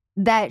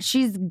that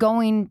she's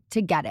going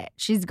to get it.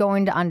 She's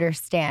going to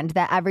understand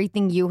that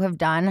everything you have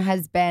done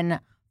has been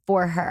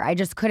for her. I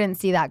just couldn't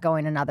see that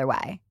going another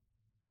way.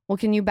 Well,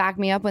 can you back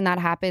me up when that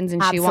happens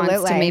and Absolutely. she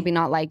wants to maybe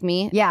not like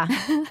me? Yeah,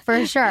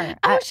 for sure.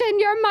 Ocean,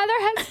 your mother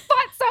has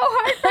fought so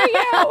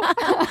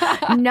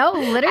hard for you. No,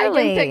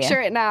 literally. I can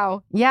picture it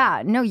now.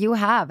 Yeah, no, you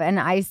have. And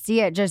I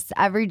see it just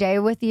every day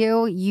with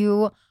you.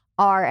 You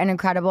are an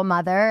incredible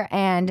mother,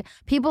 and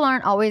people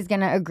aren't always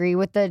going to agree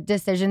with the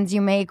decisions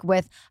you make,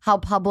 with how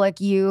public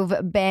you've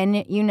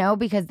been, you know,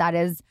 because that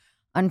is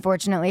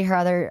unfortunately her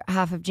other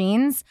half of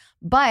Jeans.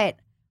 But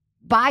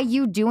by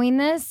you doing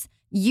this,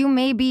 you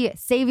may be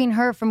saving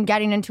her from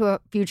getting into a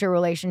future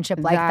relationship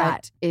like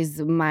that. That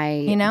is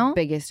my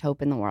biggest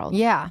hope in the world.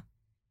 Yeah.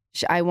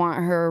 I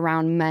want her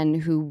around men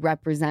who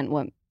represent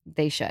what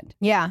they should.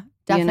 Yeah,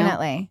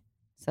 definitely. You know?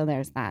 So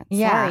there's that.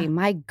 Yeah. Sorry,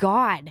 my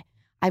God.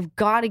 I've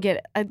got to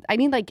get, I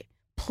need like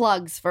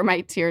plugs for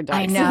my tear ducts.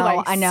 I know,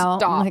 like, I know.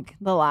 Stop. Like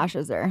the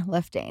lashes are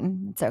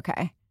lifting. It's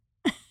okay.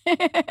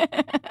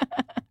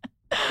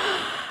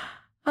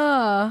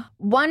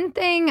 One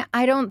thing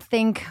I don't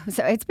think,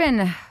 so it's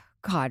been,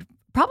 God,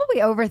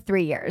 probably over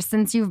 3 years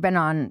since you've been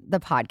on the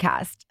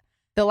podcast.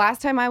 The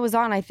last time I was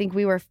on, I think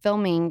we were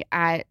filming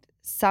at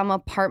some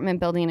apartment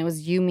building. It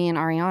was you, me, and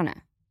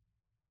Ariana.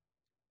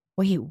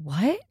 Wait,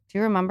 what? Do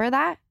you remember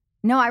that?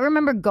 No, I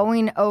remember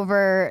going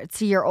over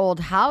to your old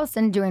house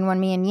and doing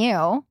one, me and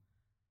you.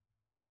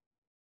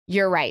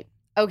 You're right.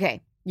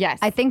 Okay. Yes.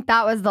 I think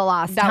that was the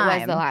last time. That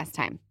was the last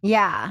time.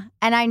 Yeah.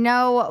 And I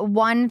know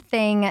one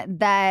thing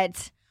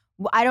that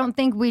I don't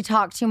think we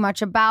talk too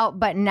much about,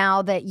 but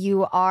now that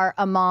you are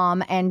a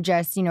mom and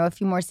just, you know, a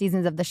few more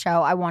seasons of the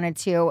show, I wanted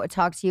to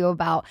talk to you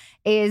about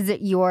is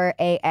your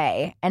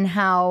AA and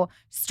how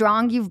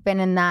strong you've been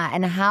in that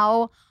and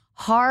how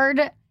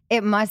hard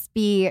it must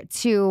be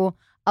to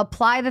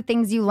apply the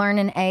things you learn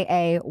in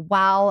AA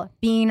while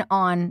being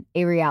on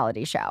a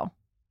reality show?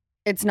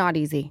 It's not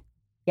easy.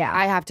 Yeah.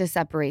 I have to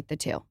separate the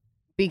two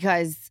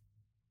because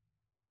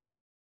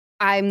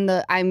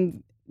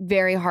I'm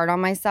very hard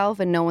on myself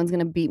and no one's going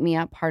to beat me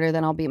up harder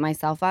than I'll beat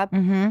myself up.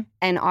 Mm-hmm.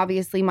 And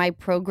obviously my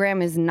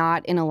program is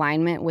not in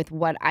alignment with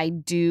what I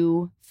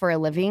do for a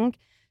living.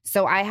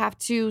 So I have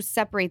to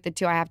separate the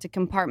two. I have to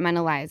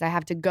compartmentalize. I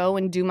have to go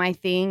and do my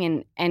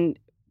thing and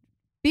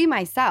be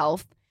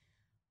myself,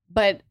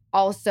 but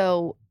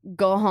also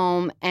go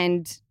home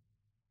and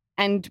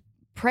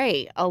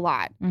pray a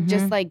lot. Mm-hmm.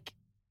 Just like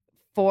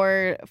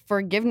for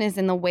forgiveness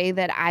in the way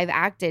that I've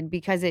acted,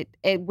 because it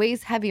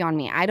weighs heavy on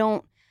me.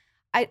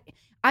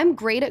 I'm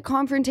great at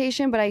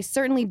confrontation, but I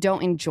certainly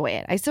don't enjoy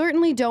it. I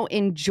certainly don't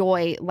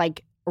enjoy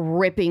like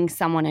ripping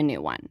someone a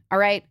new one. All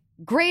right?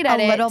 Great at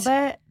it. A little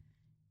bit?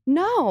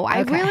 No,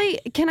 I really,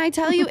 can I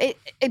tell you,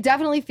 it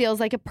definitely feels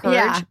like a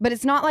purge, but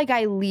it's not like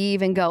I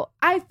leave and go,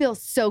 I feel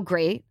so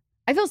great.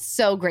 I feel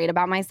so great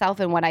about myself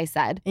and what I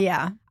said.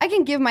 Yeah. I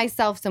can give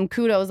myself some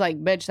kudos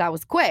like, bitch, that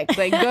was quick.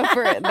 Like, good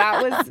for it.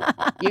 That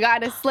was, you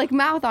got a slick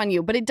mouth on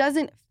you. But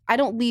I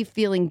don't leave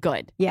feeling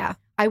good. Yeah.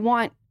 I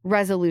want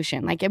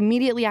resolution. Like,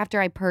 immediately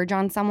after I purge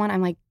on someone,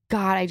 I'm like,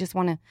 God, I just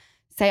want to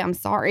say I'm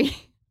sorry.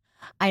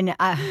 I know.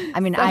 I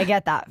mean, I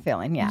get that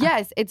feeling. Yeah.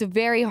 Yes, it's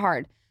very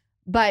hard.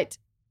 But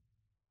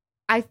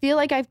I feel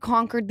like I've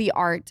conquered the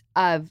art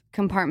of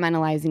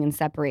compartmentalizing and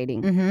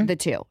separating the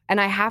two.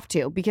 And I have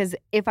to, because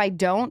if I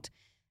don't,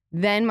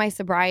 then my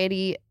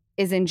sobriety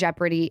is in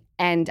jeopardy.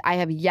 And I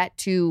have yet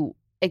to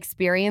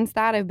experience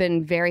that. I've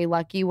been very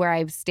lucky where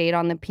I've stayed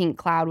on the pink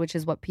cloud, which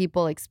is what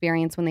people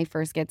experience when they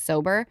first get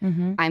sober.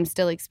 Mm-hmm. I'm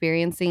still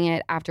experiencing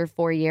it after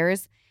 4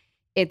 years.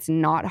 It's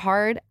not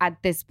hard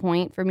at this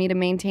point for me to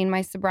maintain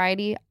my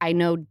sobriety. I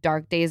know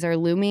dark days are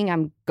looming.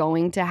 I'm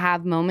going to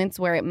have moments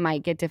where it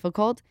might get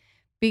difficult,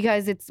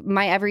 because it's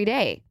my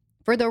everyday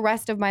for the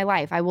rest of my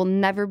life. I will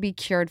never be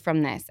cured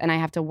from this, and I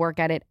have to work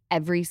at it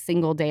every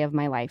single day of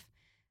my life.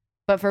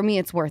 But for me,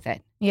 it's worth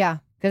it. Yeah.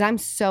 Because I'm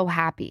so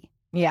happy.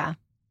 Yeah.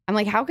 I'm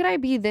like, how could I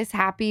be this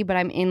happy, but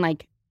I'm in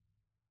like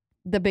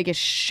the biggest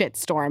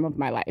shitstorm of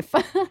my life?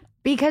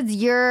 Because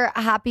you're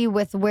happy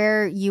with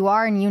where you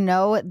are and you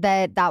know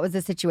that that was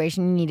a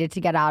situation you needed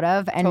to get out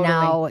of, and Totally.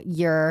 now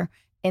you're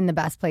in the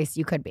best place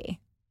you could be.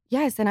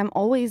 Yes, and I'm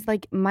always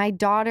like, my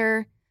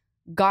daughter,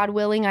 God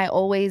willing, I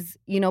always,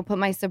 put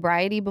my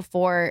sobriety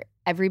before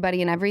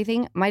everybody and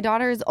everything. My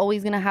daughter is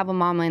always going to have a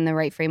mama in the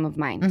right frame of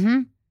mind. Mm-hmm.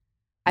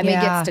 I may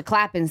get to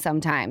clapping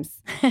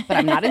sometimes, but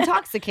I'm not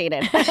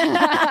intoxicated.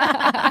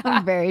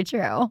 Very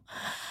true.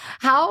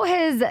 How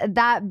has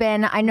that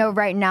been? I know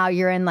right now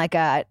you're in like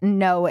a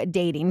no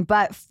dating,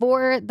 but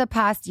for the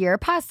past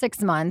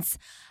 6 months,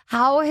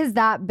 how has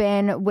that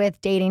been with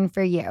dating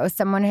for you?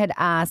 Someone had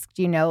asked,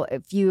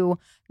 if you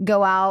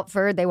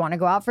they want to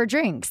go out for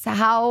drinks.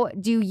 How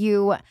do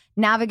you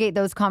navigate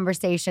those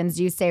conversations?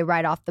 Do you say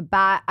right off the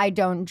bat, I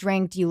don't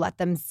drink? Do you let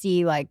them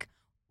see like,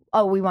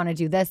 oh, we want to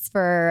do this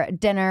for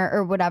dinner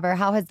or whatever?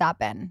 How has that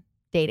been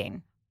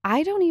dating?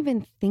 I don't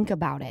even think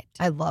about it.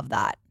 I love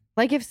that.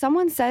 Like if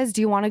someone says, do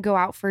you want to go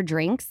out for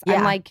drinks? Yeah.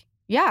 I'm like,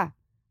 yeah,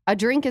 a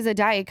drink is a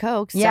Diet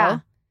Coke. So Yeah.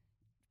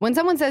 when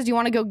someone says, do you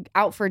want to go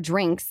out for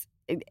drinks?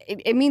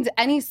 It means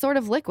any sort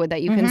of liquid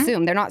that you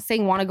consume. They're not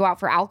saying want to go out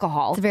for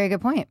alcohol. It's a very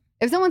good point.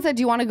 If someone said,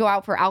 do you want to go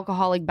out for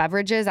alcoholic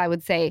beverages? I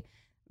would say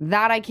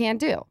that I can't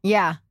do.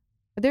 Yeah.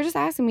 But they're just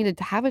asking me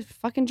to have a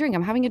fucking drink.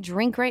 I'm having a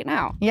drink right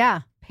now.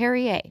 Yeah.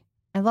 Perrier.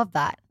 I love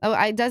that. Oh,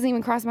 it doesn't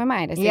even cross my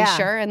mind. I say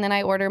sure, and then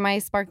I order my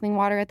sparkling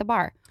water at the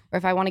bar. Or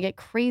if I want to get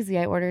crazy,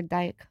 I order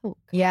Diet Coke.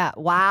 Yeah.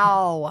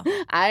 Wow.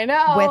 I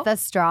know. With a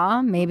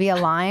straw, maybe a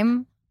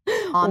lime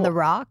on the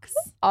rocks.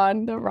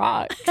 On the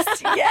rocks.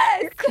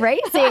 Yes.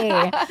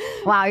 Crazy.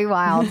 Wow, you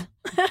wild.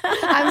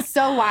 I'm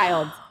so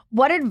wild.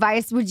 What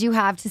advice would you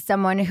have to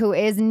someone who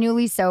is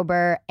newly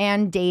sober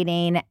and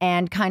dating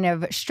and kind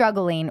of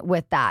struggling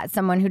with that?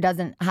 Someone who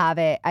doesn't have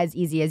it as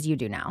easy as you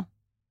do now?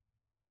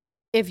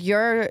 If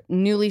you're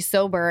newly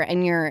sober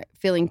and you're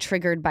feeling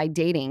triggered by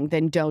dating,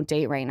 then don't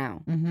date right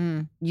now.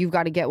 Mm-hmm. You've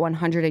got to get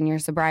 100 in your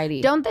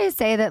sobriety. Don't they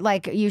say that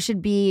like you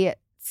should be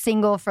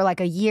single for like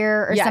a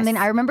year or something?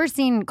 I remember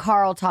seeing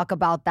Carl talk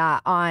about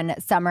that on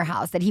Summer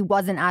House, that he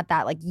wasn't at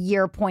that like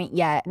year point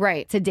yet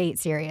to date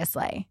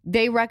seriously.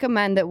 They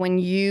recommend that when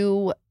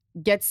you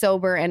get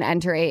sober and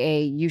enter AA,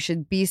 you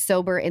should be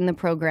sober in the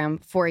program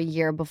for a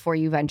year before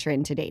you venture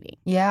into dating.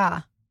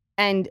 Yeah.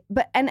 And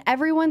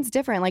everyone's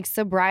different. Like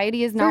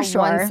sobriety is not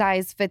one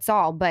size fits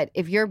all. But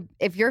if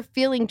you're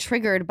feeling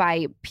triggered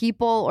by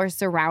people or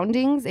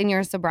surroundings in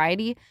your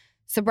sobriety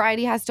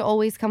has to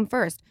always come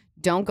first.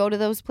 Don't go to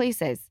those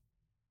places.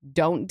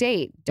 Don't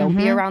date. Don't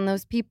be around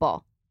those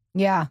people.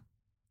 Yeah.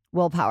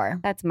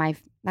 Willpower. That's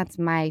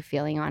my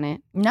feeling on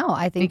it. No,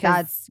 I think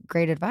that's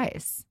great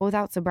advice.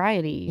 Without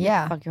sobriety, you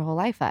fuck your whole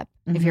life up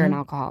if you're an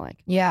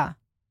alcoholic. Yeah.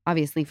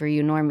 Obviously for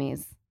you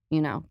normies,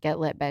 get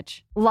lit,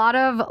 bitch. Lot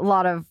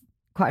of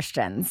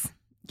questions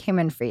came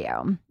in for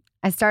you.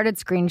 I started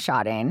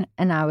screenshotting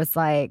and I was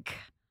like,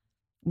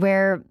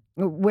 where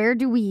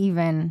do we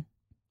even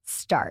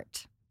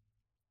start.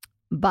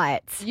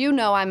 But you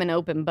know I'm an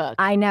open book.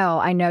 I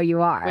know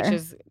you are. Which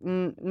is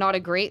not a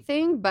great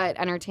thing, but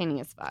entertaining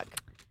as fuck.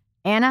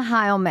 Anna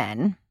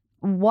Heilman,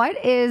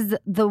 what is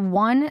the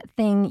one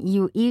thing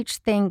you each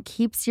think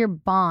keeps your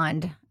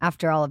bond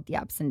after all of the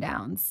ups and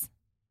downs?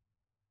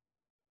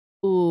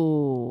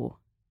 Ooh.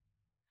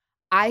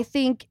 I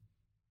think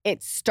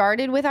it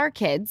started with our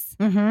kids.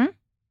 Mm-hmm.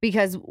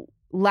 Because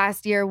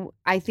last year,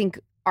 I think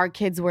our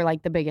kids were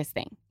like the biggest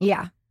thing.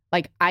 Yeah.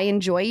 Like, I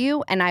enjoy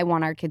you and I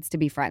want our kids to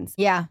be friends.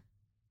 Yeah.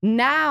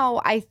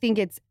 Now, I think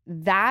it's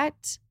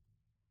that.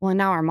 Well,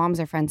 now our moms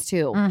are friends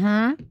too.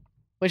 Mm-hmm.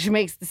 Which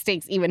makes the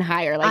stakes even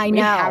higher. Like, I know.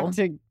 we have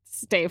to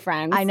stay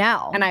friends. I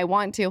know. And I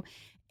want to.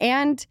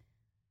 And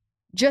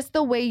just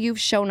the way you've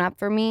shown up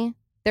for me,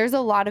 there's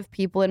a lot of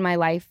people in my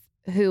life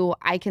who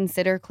I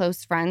consider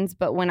close friends,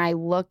 but when I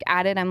look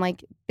at it, I'm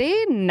like,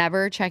 they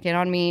never check in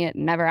on me,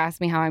 never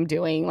ask me how I'm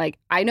doing. Like,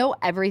 I know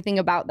everything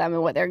about them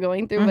and what they're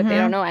going through, but they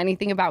don't know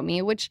anything about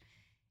me, which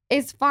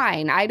is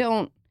fine. I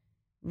don't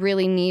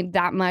really need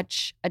that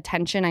much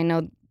attention. I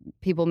know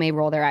people may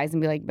roll their eyes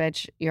and be like,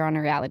 bitch, you're on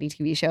a reality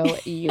TV show.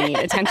 You need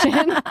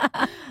attention.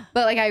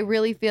 But like, I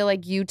really feel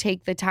like you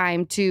take the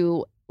time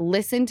to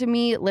listen to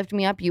me, lift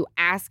me up. You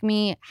ask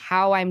me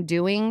how I'm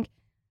doing.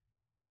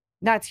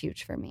 That's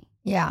huge for me.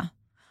 Yeah.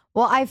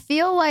 Well, I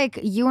feel like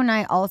you and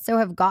I also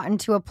have gotten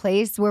to a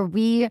place where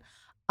we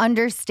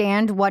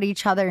understand what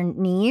each other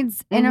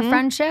needs in a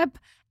friendship.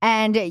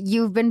 And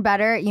you've been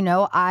better. You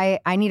know, I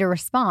need a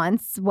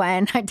response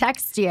when I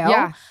text you.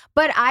 Yeah.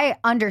 But I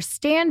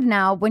understand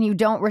now when you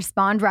don't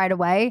respond right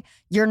away,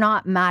 you're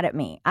not mad at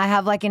me. I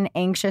have like an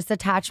anxious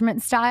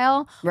attachment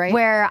style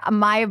where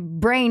my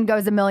brain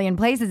goes a million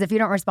places. If you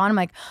don't respond, I'm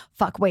like,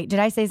 fuck, wait, did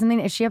I say something?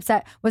 Is she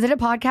upset? Was it a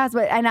podcast?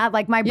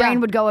 And my brain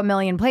would go a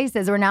million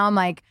places where now I'm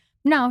like,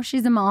 no,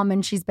 she's a mom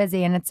and she's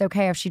busy and it's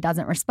okay if she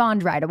doesn't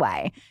respond right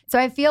away. So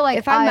I feel like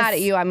if I'm mad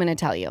at you, I'm going to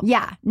tell you.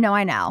 Yeah, no,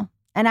 I know.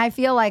 And I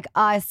feel like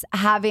us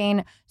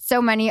having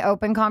so many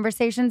open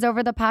conversations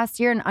over the past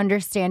year and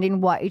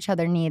understanding what each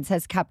other needs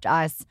has kept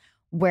us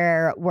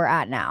where we're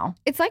at now.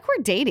 It's like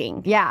we're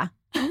dating. Yeah.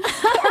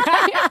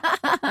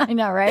 I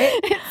know, right?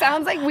 It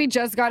sounds like we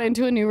just got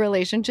into a new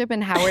relationship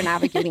and how we're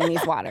navigating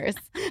these waters.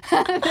 This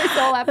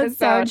whole episode.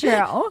 That's so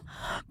true.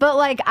 But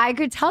like, I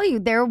could tell you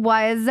there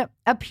was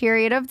a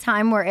period of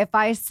time where if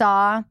I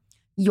saw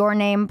your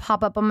name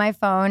pop up on my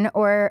phone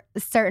or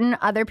certain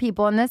other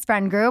people in this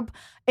friend group,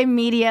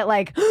 immediate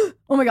like, oh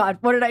my God,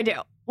 what did I do?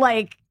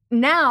 Like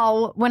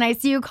now when I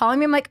see you calling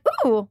me, I'm like,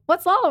 ooh,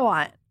 what's Lala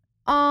want?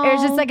 Oh. It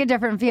was just like a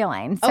different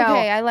feeling. So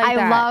okay, I like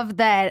that. I love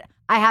that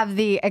I have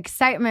the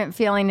excitement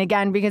feeling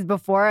again because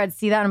before I'd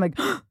see that and I'm like,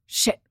 oh,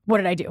 shit, what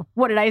did I do?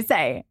 What did I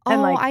say?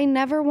 And like, I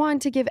never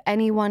want to give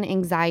anyone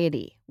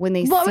anxiety when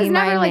they see my name. Well, it was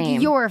never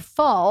like your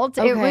fault.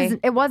 Okay.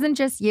 It wasn't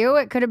just you.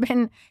 It could have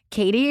been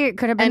Katie. It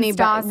could have been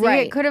Stassi.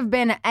 Right. It could have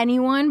been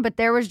anyone. But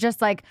there was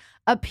just like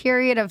a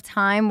period of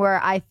time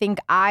where I think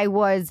I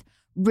was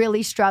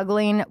really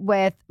struggling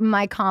with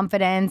my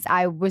confidence.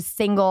 I was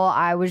single.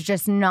 I was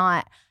just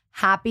not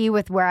happy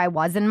with where I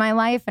was in my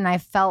life. And I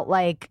felt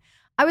like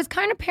I was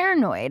kind of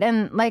paranoid.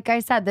 And like I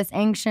said, this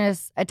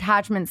anxious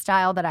attachment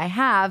style that I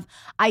have,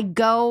 I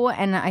go,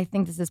 and I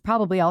think this is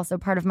probably also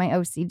part of my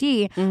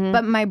OCD,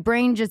 but my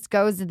brain just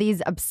goes to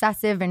these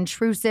obsessive,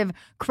 intrusive,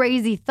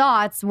 crazy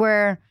thoughts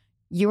where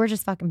you were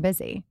just fucking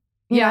busy.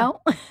 You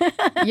know?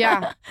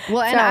 Yeah.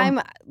 Well, and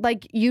I'm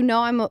like,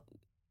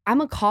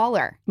 I'm a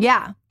caller.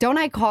 Yeah. Don't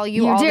I call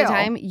you all the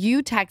time?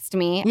 You text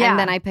me and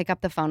then I pick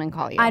up the phone and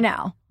call you. I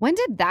know. When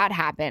did that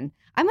happen?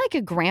 I'm like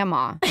a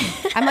grandma.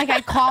 I'm like,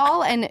 I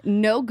call and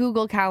no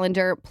Google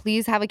Calendar.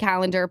 Please have a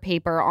calendar,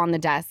 paper on the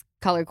desk,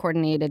 color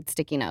coordinated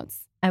sticky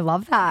notes. I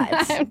love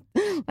that.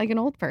 Like an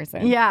old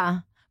person. Yeah.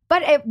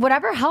 But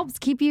whatever helps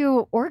keep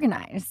you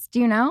organized,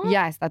 you know?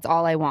 Yes, that's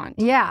all I want.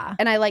 Yeah.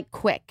 And I like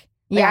quick.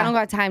 Like, I don't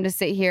got time to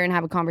sit here and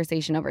have a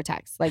conversation over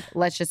text. Like,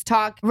 let's just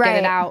talk, get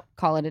it out,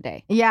 call it a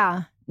day.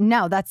 Yeah.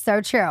 No, that's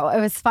so true. It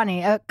was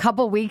funny. A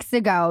couple weeks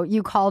ago,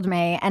 you called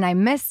me and I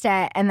missed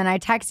it. And then I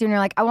texted you and you're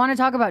like, I want to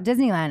talk about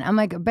Disneyland. I'm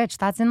like, bitch,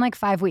 that's in like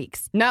 5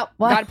 weeks. Nope.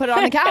 Got to put it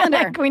on the calendar.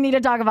 Like, we need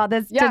to talk about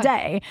this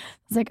today. I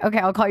was like, okay,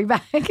 I'll call you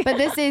back. But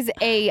this is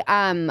a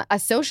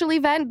social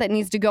event that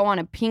needs to go on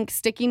a pink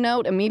sticky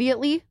note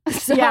immediately.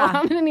 So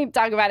I'm going to need to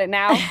talk about it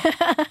now.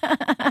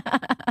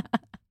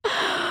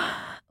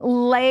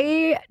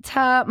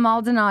 Leita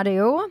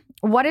Maldonado,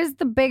 what is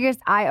the biggest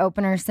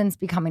eye-opener since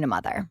becoming a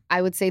mother?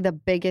 I would say the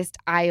biggest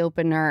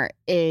eye-opener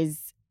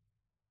is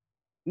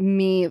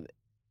me,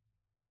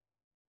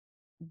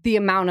 the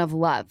amount of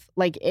love.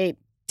 Like, it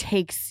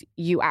takes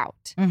you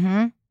out.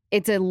 Mm-hmm.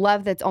 It's a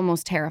love that's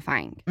almost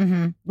terrifying.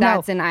 Mm-hmm.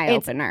 That's an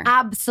eye-opener. It's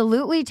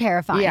absolutely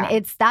terrifying. Yeah.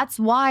 That's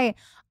why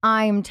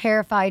I'm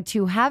terrified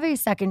to have a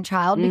second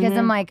child because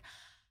I'm like,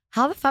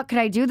 how the fuck could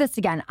I do this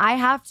again? I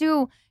have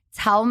to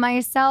tell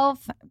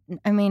myself,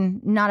 I mean,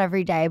 not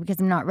every day because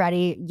I'm not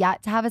ready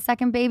yet to have a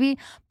second baby,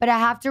 but I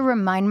have to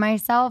remind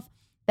myself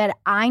that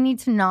I need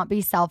to not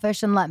be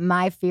selfish and let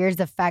my fears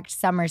affect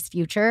Summer's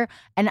future.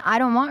 And I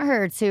don't want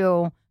her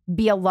to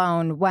be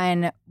alone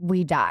when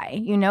we die.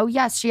 You know,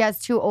 yes, she has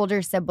 2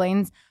 older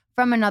siblings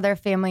from another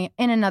family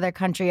in another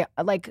country,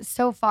 like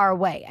so far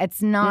away.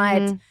 It's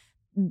not,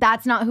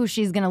 that's not who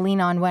she's going to lean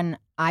on when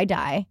I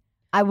die.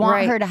 I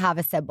want her to have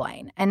a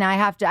sibling. And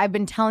I've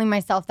been telling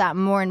myself that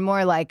more and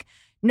more, like,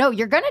 no,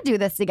 you're going to do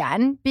this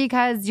again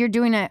because you're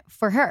doing it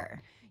for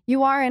her.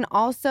 You are. And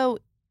also,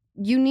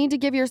 you need to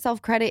give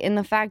yourself credit in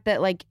the fact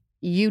that, like,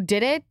 you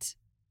did it.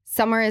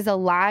 Summer is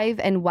alive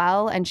and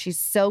well, and she's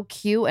so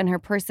cute, and her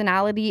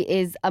personality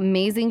is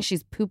amazing.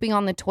 She's pooping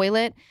on the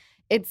toilet.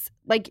 It's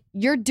like,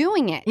 you're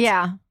doing it.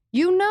 Yeah.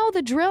 You know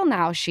the drill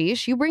now,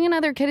 Sheesh. You bring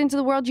another kid into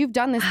the world. You've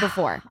done this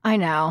before. I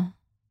know.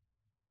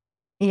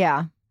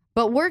 Yeah.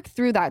 But work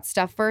through that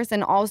stuff first.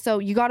 And also,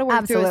 you got to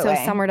work through it so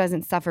Summer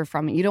doesn't suffer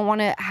from it. You don't want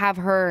to have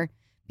her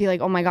be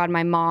like, oh my God,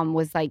 my mom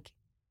was like,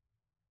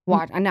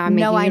 what? And now I'm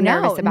making you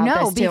nervous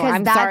about this too.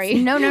 I'm sorry.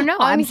 No.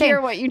 I'm hear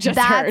what you just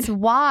heard. That's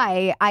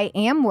why I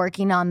am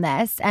working on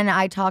this. And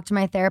I talked to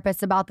my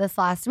therapist about this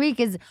last week,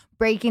 is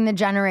breaking the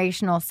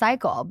generational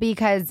cycle,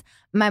 because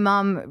my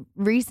mom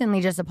recently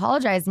just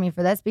apologized to me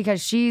for this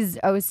because she's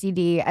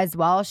OCD as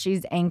well.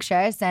 She's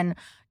anxious, and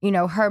you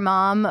know, her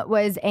mom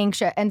was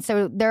anxious. And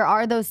so there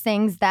are those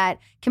things that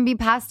can be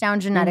passed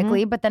down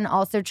genetically, but then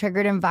also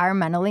triggered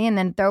environmentally, and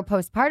then throw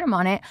postpartum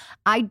on it.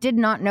 I did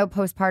not know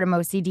postpartum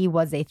OCD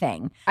was a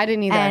thing. I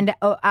didn't either. And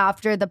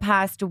after the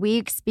past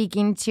week,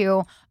 speaking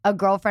to a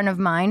girlfriend of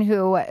mine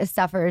who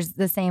suffers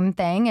the same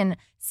thing and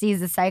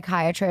sees a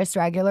psychiatrist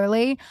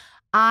regularly,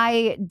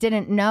 I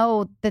didn't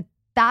know that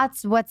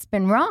that's what's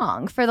been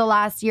wrong for the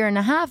last year and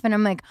a half. And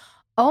I'm like,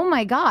 oh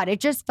my God, it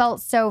just felt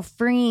so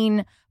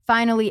freeing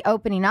finally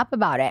opening up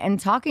about it and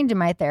talking to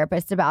my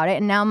therapist about it.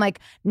 And now I'm like,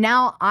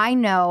 now I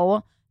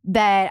know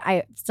that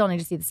I still need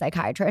to see the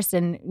psychiatrist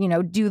and, you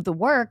know, do the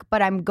work,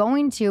 but I'm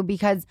going to,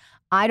 because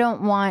I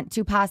don't want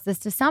to pass this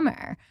to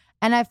Summer.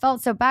 And I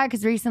felt so bad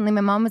because recently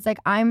my mom was like,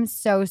 I'm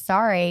so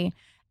sorry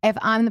if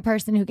I'm the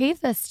person who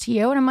gave this to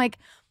you. And I'm like,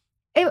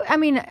 I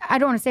mean, I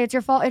don't want to say it's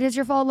your fault. It is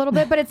your fault a little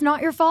bit, but it's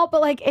not your fault.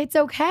 But like, it's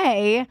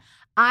okay.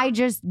 I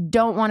just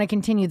don't want to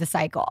continue the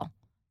cycle.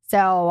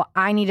 So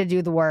I need to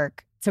do the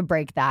work to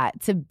break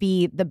that, to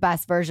be the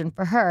best version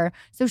for her,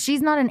 so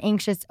she's not an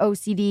anxious,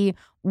 OCD,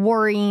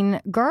 worrying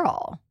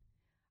girl.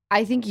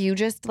 I think you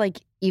just,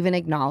 like, even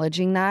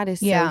acknowledging that is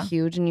so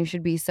huge, and you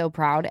should be so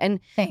proud. And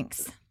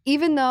thanks.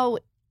 Even though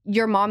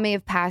your mom may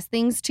have passed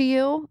things to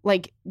you,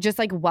 like, just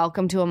like,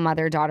 welcome to a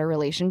mother-daughter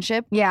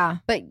relationship. Yeah.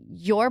 But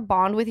your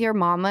bond with your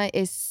mama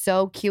is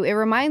so cute. It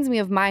reminds me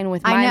of mine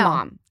with my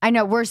mom. I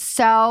know. We're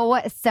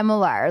so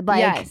similar.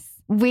 Like,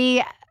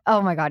 oh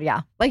my God,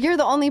 yeah. Like, you're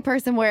the only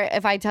person where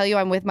if I tell you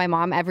I'm with my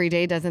mom every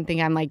day, doesn't think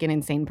I'm like an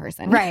insane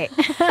person. Right.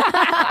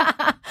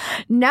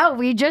 No,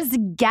 we just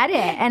get it.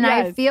 And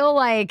I feel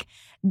like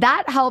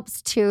that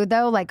helps too,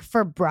 though, like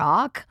for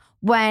Brock,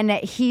 when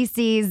he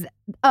sees,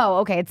 oh,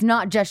 okay, it's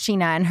not just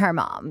Sheena and her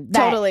mom.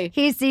 Totally.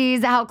 He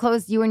sees how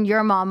close you and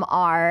your mom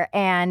are.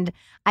 And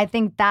I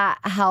think that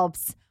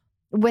helps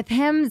with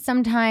him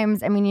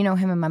sometimes. I mean, you know,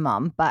 him and my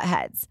mom butt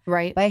heads.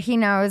 Right. But he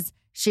knows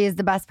she is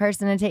the best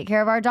person to take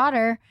care of our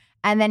daughter.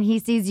 And then he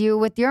sees you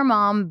with your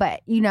mom.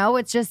 But, you know,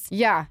 it's just,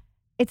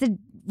 it's a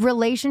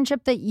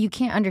relationship that you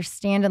can't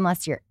understand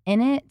unless you're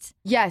in it.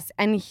 Yes.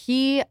 And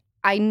he,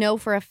 I know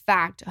for a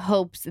fact,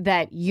 hopes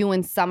that you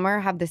and Summer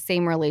have the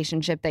same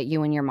relationship that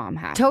you and your mom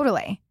have.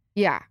 Totally.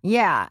 Yeah.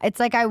 Yeah. It's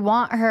like I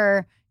want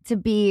her to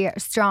be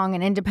strong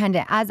and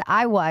independent as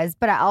I was,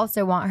 but I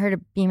also want her to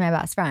be my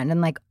best friend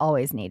and like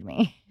always need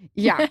me.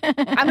 Yeah.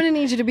 I'm going to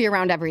need you to be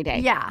around every day.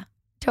 Yeah.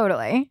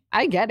 Totally.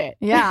 I get it.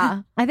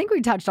 Yeah. I think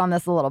we touched on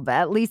this a little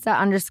bit.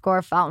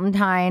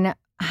 Lisa_Fountaintine.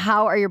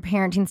 How are your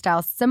parenting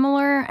styles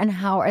similar and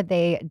how are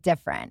they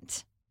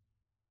different?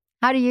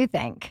 How do you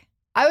think?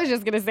 I was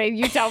just going to say,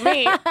 you tell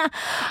me.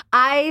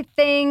 I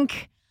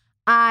think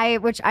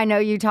which I know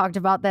you talked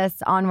about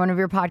this on one of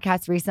your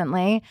podcasts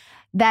recently,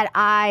 that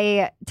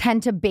I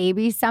tend to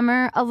baby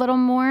Summer a little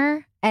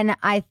more. And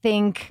I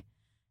think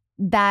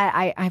that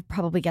I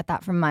probably get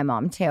that from my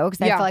mom too. Because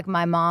I feel like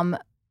my mom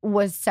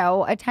was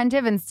so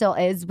attentive and still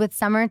is with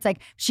Summer. It's like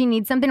she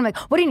needs something. I'm like,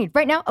 what do you need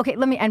right now? Okay,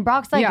 let me. And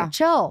Brock's like,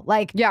 chill.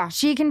 Like,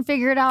 she can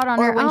figure it out on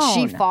her own. Or when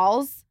she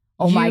falls,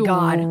 oh my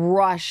God,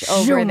 rush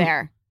over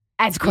there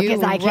as quick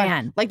as I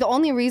can. Like the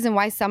only reason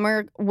why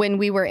Summer, when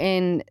we were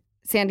in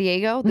San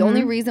Diego, the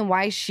only reason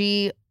why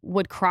she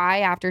would cry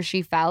after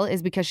she fell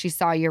is because she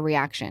saw your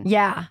reaction.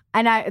 Yeah.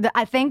 And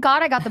I thank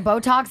God I got the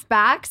Botox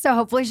back, so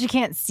hopefully she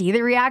can't see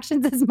the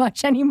reactions as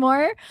much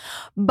anymore.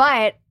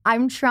 But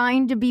I'm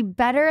trying to be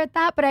better at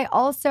that. But I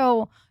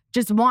also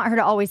just want her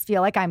to always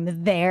feel like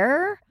I'm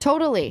there.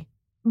 Totally.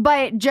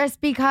 But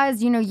just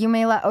because, you know, you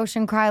may let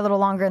Ocean cry a little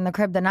longer in the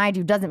crib than I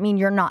do doesn't mean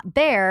you're not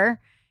there.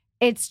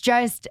 It's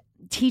just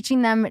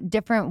teaching them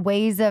different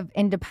ways of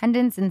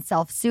independence and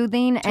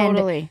self-soothing.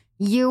 Totally.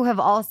 And you have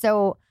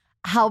also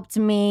helped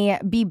me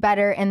be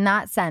better in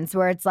that sense,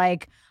 where it's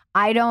like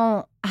I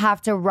don't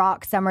have to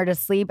rock Summer to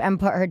sleep and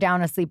put her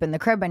down asleep in the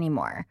crib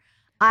anymore.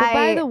 But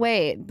by the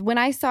way, when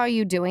I saw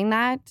you doing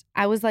that,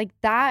 I was like,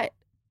 that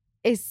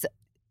is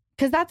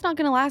because that's not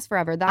going to last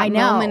forever. That I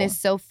know. moment is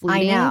so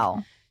fleeting. I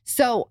know.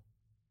 So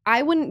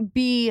I wouldn't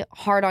be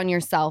hard on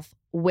yourself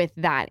with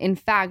that. In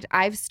fact,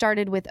 I've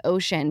started with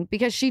Ocean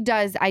because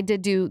I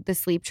did do the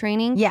sleep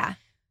training. Yeah.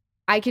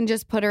 I can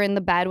just put her in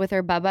the bed with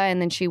her Bubba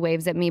and then she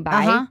waves at me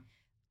bye.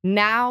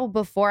 Now,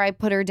 before I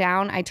put her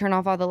down, I turn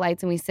off all the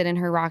lights and we sit in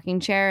her rocking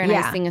chair and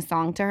I sing a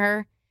song to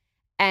her.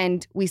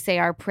 And we say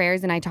our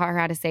prayers and I taught her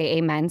how to say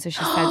amen. So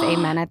she says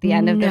amen at the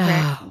end of the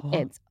prayer.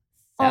 It's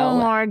so oh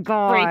my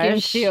gosh.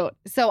 freaking cute.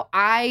 So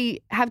I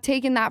have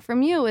taken that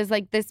from you as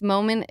like this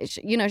moment,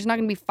 she's not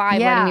going to be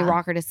 5 letting me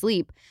rock her to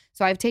sleep.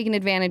 So I've taken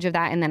advantage of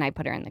that and then I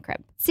put her in the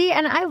crib. See,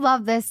 and I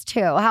love this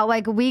too, how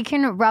like we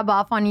can rub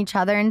off on each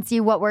other and see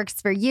what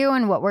works for you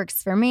and what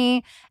works for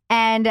me.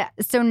 And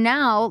so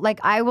now like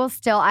I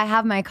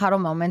have my cuddle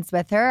moments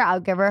with her.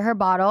 I'll give her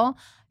bottle.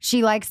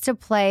 She likes to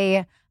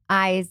play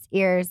eyes,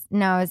 ears,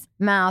 nose,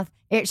 mouth.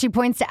 She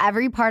points to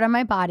every part of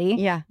my body.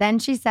 Yeah. Then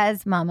she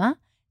says, Mama,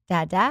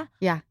 Dada,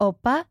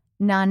 Oppa,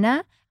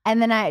 Nana. And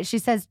then she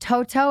says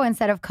Toto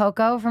instead of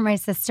Coco for my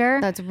sister.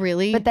 That's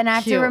really But then I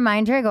have cute. to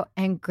remind her, I go,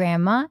 and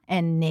Grandma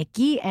and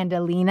Nikki and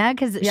Alina,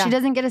 because she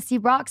doesn't get to see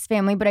Brock's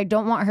family, but I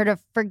don't want her to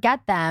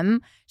forget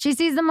them. She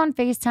sees them on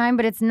FaceTime,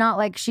 but it's not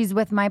like she's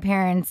with my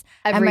parents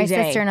and my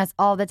sister and us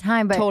all the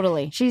time. But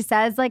totally. She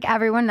says like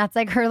everyone, that's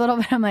like her little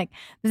bit. I'm like,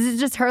 this is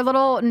just her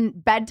little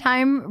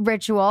bedtime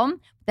ritual.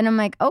 Then I'm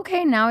like,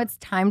 okay, now it's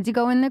time to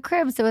go in the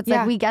crib. So it's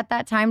like we get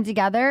that time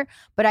together,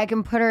 but I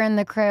can put her in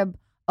the crib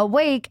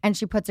awake and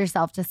she puts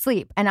herself to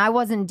sleep. And I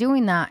wasn't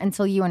doing that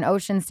until you and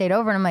Ocean stayed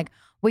over. And I'm like,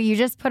 well, you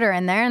just put her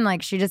in there and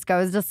like she just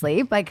goes to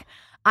sleep. Like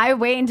I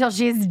wait until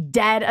she's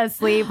dead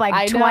asleep,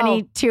 like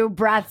 22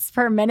 breaths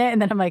per minute.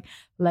 And then I'm like,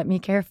 let me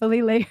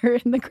carefully lay her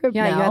in the crib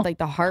now. You had like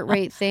the heart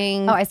rate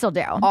thing. Oh, I still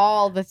do.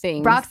 All the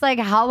things. Brock's like,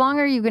 how long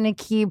are you going to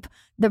keep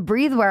the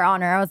breathe wear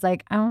on her? I was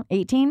like,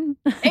 18.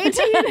 18?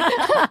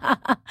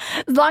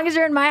 As long as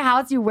you're in my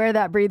house, you wear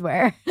that breathe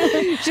wear.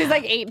 She's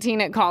like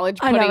 18 at college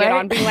putting it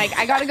on, being like,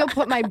 I got to go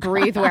put my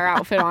breathe wear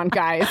outfit on,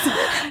 guys.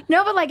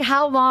 No, but like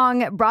how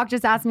long, Brock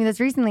just asked me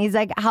this recently. He's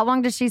like, how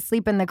long does she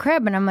sleep in the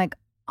crib? And I'm like,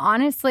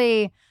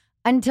 honestly,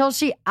 until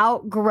she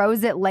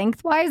outgrows it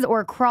lengthwise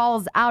or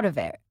crawls out of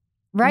it.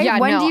 Right? Yeah,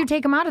 when do you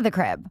take them out of the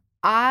crib?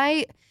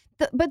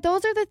 But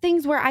those are the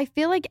things where I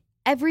feel like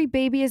every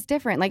baby is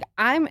different. Like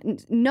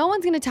no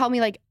one's going to tell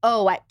me like,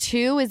 oh, at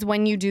 2 is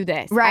when you do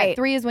this. Right. At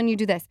 3 is when you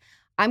do this.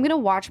 I'm going to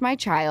watch my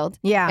child.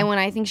 Yeah. And when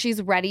I think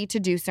she's ready to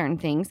do certain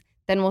things,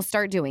 then we'll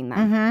start doing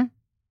them. Mm-hmm.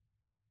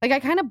 Like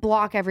I kind of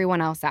block everyone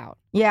else out.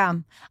 Yeah.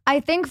 I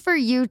think for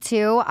you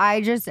too,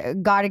 I just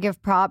got to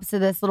give props to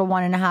this little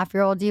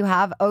 1.5-year-old you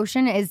have.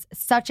 Ocean is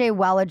such a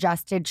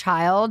well-adjusted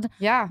child.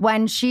 Yeah.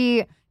 When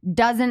she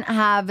doesn't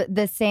have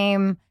the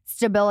same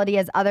stability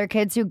as other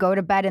kids who go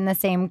to bed in the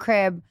same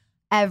crib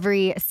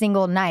every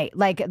single night.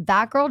 Like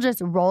that girl just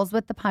rolls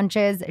with the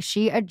punches.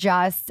 She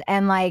adjusts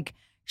and like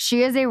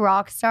she is a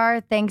rock star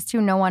thanks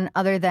to no one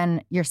other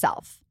than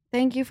yourself.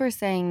 Thank you for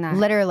saying that.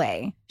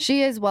 Literally.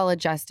 She is well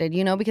adjusted,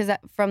 because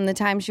from the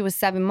time she was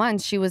 7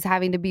 months, she was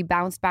having to be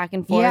bounced back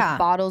and forth. Yeah.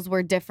 Bottles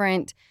were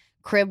different.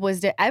 Crib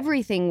was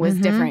everything was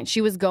different.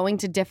 She was going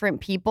to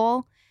different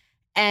people.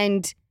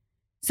 And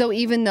so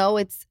even though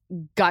it's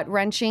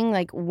gut-wrenching,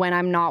 like when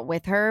I'm not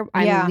with her,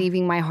 I'm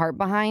leaving my heart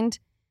behind.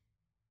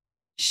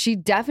 She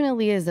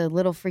definitely is a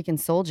little freaking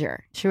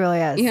soldier. She really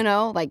is.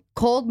 Like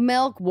cold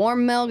milk,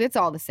 warm milk, it's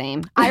all the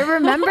same. I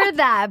remember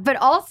that. But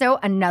also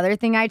another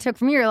thing I took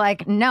from you, you're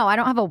like, no, I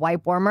don't have a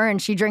wipe warmer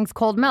and she drinks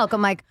cold milk.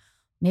 I'm like,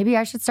 maybe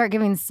I should start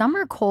giving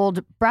Summer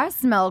cold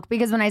breast milk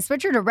because when I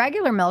switch her to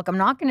regular milk, I'm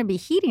not going to be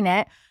heating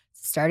it.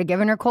 Started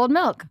giving her cold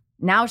milk.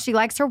 Now she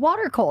likes her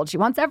water cold. She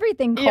wants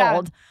everything cold.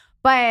 Yeah.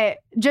 But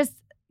just,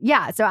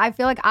 so I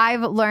feel like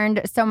I've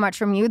learned so much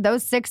from you.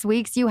 Those 6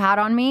 weeks you had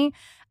on me,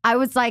 I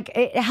was like,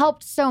 it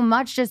helped so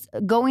much just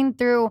going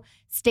through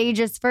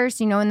stages first,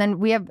 and then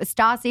we have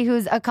Stassi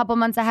who's a couple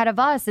months ahead of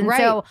us. And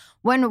so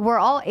when we're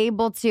all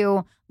able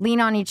to lean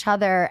on each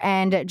other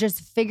and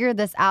just figure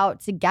this out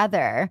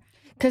together.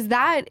 Because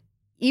that,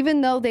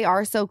 even though they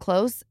are so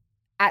close,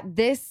 at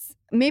this,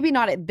 maybe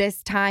not at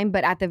this time,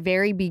 but at the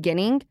very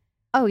beginning.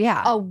 Oh,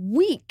 yeah. A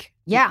week.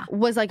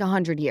 Was like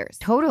 100 years.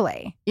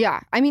 Totally. Yeah.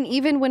 I mean,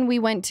 even when we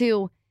went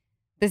to,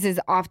 this is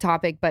off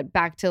topic, but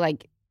back to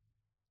like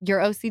your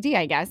OCD,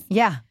 I guess.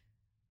 Yeah.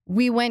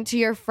 We went to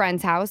your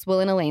friend's house, Will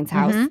and Elaine's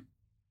house,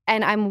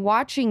 and I'm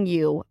watching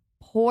you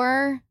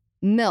pour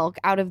milk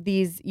out of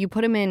these, you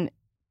put them in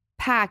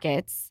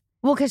packets.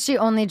 Well, because she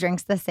only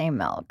drinks the same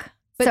milk.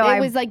 But so it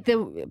was like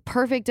the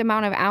perfect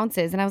amount of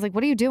ounces. And I was like,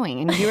 what are you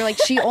doing? And you were like,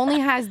 she only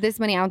has this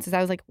many ounces.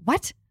 I was like,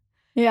 what?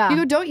 Yeah. You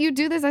go, don't you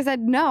do this? I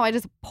said, no, I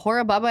just pour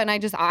a Bubba and I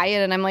just eye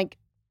it. And I'm like,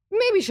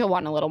 maybe she'll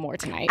want a little more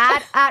tonight.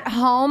 At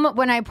home,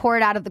 when I pour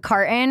it out of the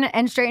carton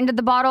and straight into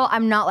the bottle,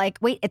 I'm not like,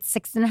 wait, it's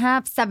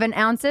 6.5, 7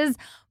 ounces.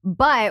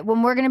 But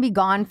when we're going to be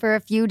gone for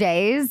a few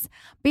days,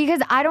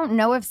 because I don't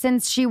know if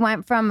since she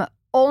went from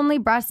only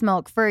breast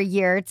milk for a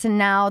year to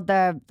now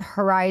the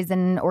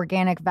Horizon,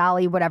 Organic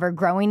Valley, whatever,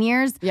 growing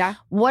years. Yeah.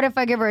 What if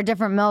I give her a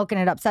different milk and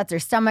it upsets her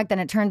stomach, then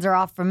it turns her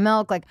off from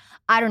milk? Like,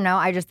 I don't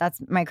know.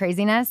 That's my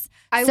craziness.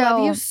 I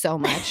love you so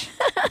much.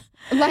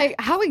 Like,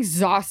 how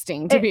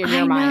exhausting to be in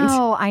your mind.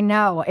 I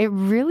know. It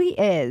really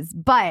is.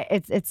 But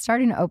it's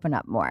starting to open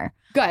up more.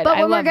 Good. But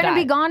when we're going to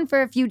be gone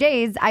for a few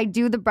days, I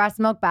do the breast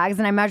milk bags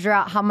and I measure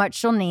out how much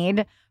she'll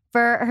need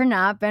for her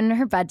nap and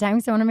her bedtime.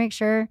 So I want to make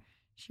sure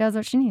she has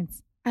what she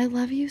needs. I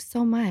love you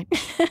so much.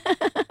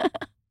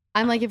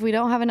 I'm like, if we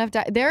don't have enough,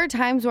 there are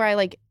times where I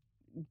like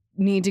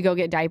need to go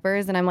get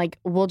diapers and I'm like,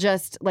 we'll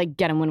just like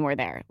get them when we're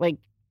there. Like,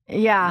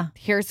 yeah,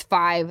 here's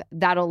 5.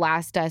 That'll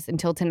last us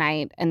until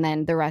tonight. And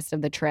then the rest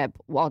of the trip,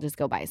 I'll just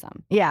go buy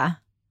some. Yeah.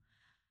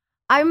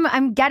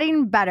 I'm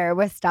getting better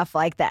with stuff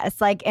like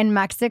this. Like in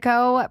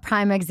Mexico,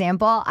 prime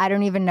example, I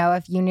don't even know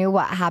if you knew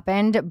what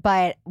happened,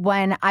 but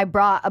when I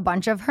brought a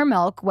bunch of her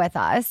milk with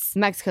us.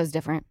 Mexico's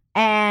different.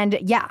 And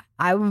yeah,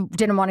 I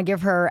didn't want to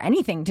give her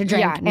anything to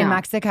drink in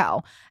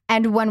Mexico.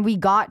 And when we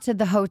got to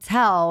the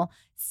hotel,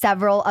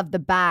 several of the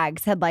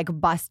bags had like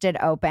busted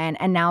open.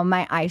 And now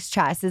my ice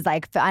chest is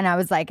like, and I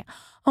was like,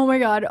 oh my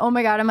God. I'm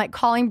like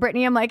calling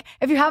Brittany. I'm like,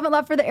 if you haven't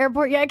left for the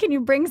airport yet, can you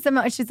bring some?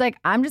 She's like,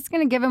 I'm just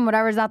going to give him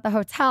whatever's at the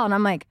hotel. And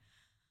I'm like,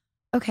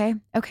 okay.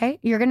 It's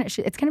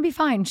going to be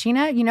fine.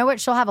 Sheena, you know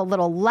what? She'll have a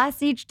little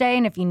less each day.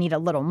 And if you need a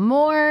little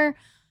more.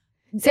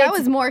 See, I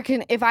was more,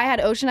 if I had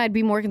Ocean, I'd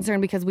be more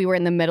concerned because we were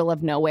in the middle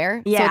of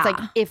nowhere. Yeah. So it's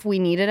like, if we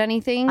needed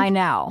anything. I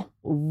know.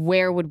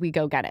 Where would we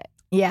go get it?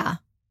 Yeah.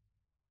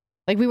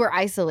 Like we were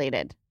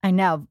isolated. I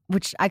know,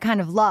 which I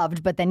kind of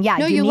loved. But then, no,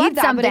 you need love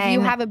that, something. But if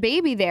you have a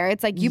baby there,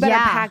 it's like, you better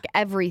pack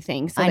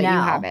everything so that you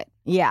have it.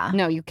 Yeah.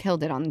 No, you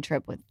killed it on the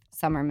trip with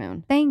Summer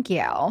Moon. Thank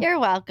you. You're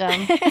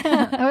welcome.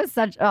 It was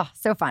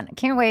so fun. I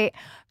can't wait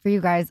for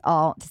you guys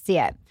all to see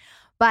it.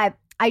 But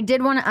I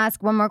did want to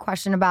ask one more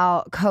question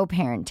about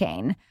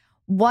co-parenting.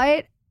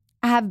 What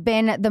have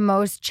been the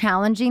most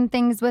challenging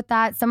things with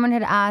that? Someone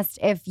had asked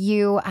if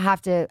you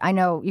have to, I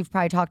know you've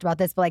probably talked about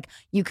this, but like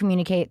you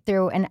communicate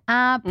through an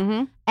app,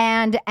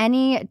 and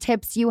any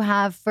tips you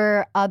have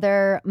for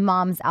other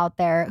moms out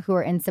there who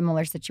are in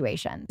similar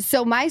situations.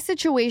 So my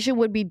situation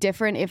would be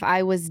different if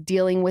I was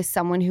dealing with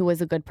someone who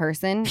was a good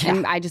person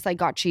and I just like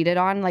got cheated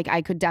on. Like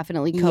I could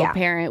definitely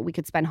co-parent. We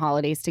could spend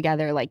holidays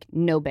together, like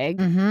no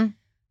big.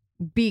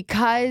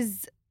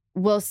 Because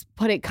we'll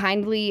put it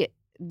kindly,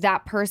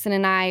 that person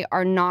and I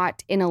are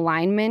not in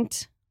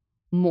alignment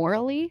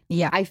morally.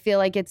 Yeah. I feel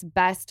like it's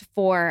best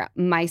for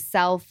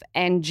myself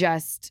and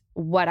just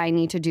what I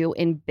need to do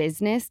in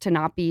business to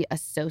not be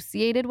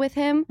associated with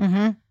him.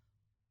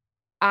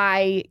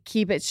 I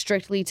keep it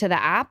strictly to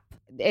the app.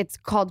 It's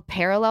called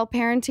parallel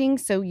parenting.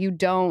 So you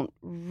don't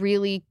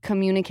really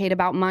communicate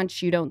about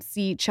much. You don't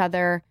see each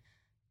other.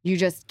 You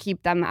just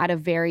keep them at a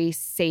very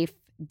safe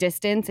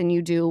distance and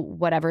you do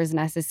whatever is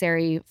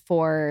necessary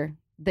for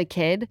the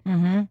kid.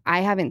 I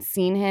haven't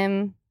seen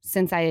him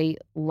since I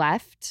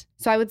left.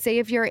 So I would say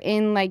if you're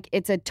in like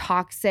it's a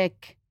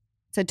toxic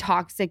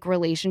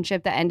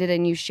relationship that ended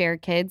and you share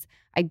kids,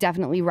 I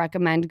definitely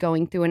recommend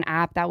going through an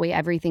app. That way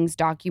everything's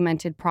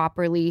documented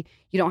properly.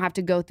 You don't have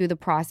to go through the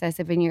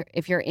process if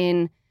you're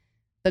in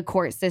the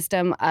court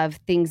system of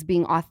things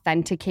being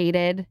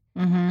authenticated.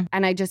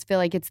 And I just feel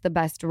like it's the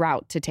best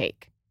route to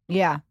take.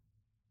 Yeah.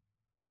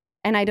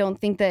 And I don't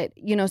think that,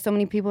 so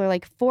many people are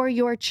like, for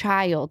your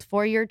child.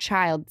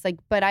 It's like,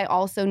 but I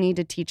also need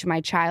to teach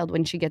my child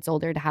when she gets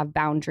older to have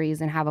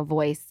boundaries and have a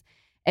voice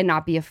and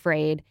not be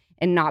afraid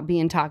and not be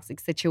in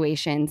toxic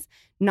situations.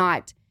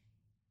 Not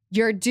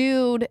your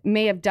dude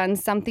may have done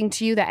something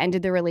to you that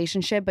ended the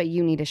relationship, but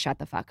you need to shut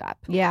the fuck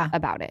up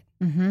about it.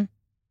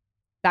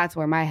 That's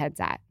where my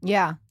head's at.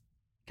 Yeah.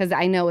 Because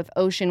I know if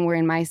Ocean were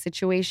in my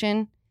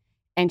situation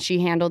and she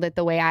handled it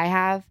the way I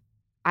have,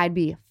 I'd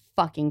be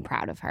fucking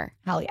proud of her.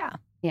 Hell yeah.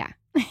 Yeah.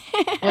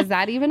 Was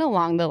that even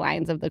along the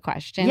lines of the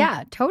question?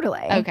 Yeah,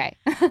 totally. Okay.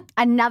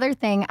 Another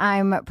thing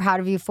I'm proud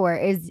of you for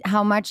is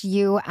how much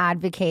you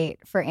advocate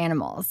for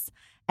animals.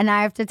 And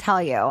I have to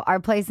tell you,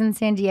 our place in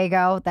San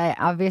Diego that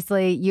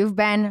obviously you've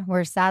been,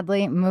 we're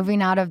sadly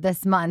moving out of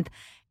this month,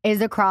 is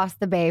across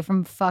the bay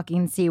from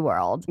fucking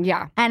SeaWorld.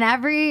 Yeah. And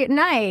every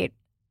night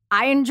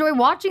I enjoy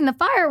watching the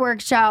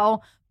fireworks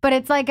show, but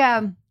it's like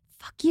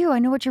fuck you, I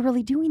know what you're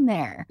really doing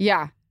there.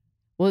 Yeah.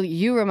 Well,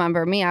 you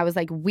remember me. I was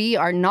like, we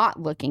are not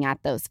looking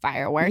at those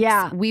fireworks.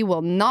 Yeah. We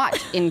will not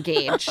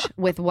engage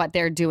with what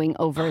they're doing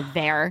over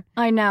there.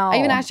 I know. I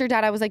even asked your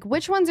dad, I was like,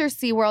 which ones are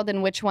SeaWorld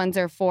and which ones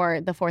are for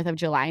the 4th of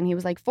July? And he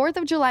was like, 4th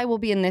of July will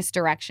be in this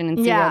direction and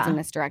SeaWorld's in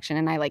this direction.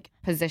 And I like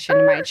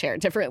positioned my chair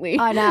differently.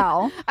 I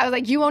know. I was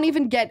like, you won't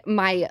even get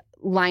my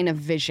line of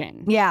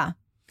vision. Yeah.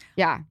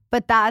 Yeah.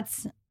 But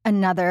that's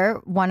another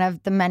one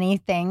of the many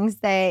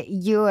things that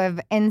you have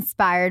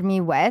inspired me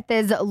with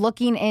is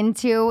looking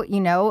into,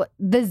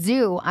 the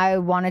zoo I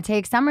want to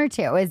take Summer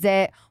to. Is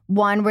it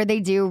one where they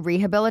do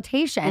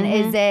rehabilitation?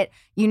 Is it,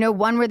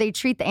 one where they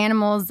treat the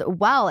animals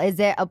well?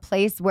 Is it a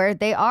place where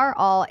they are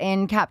all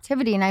in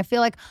captivity? And I feel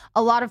like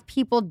a lot of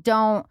people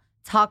don't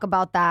talk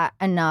about that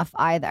enough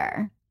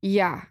either.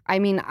 Yeah. I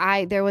mean,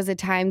 there was a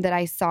time that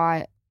I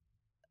saw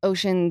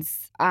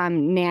Ocean's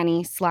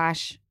nanny /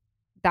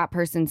 that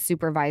person's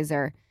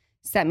supervisor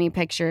sent me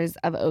pictures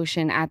of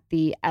Ocean at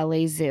the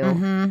LA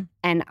Zoo,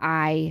 and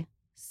I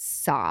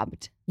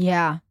sobbed.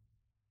 Yeah.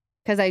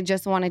 Because I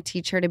just want to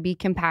teach her to be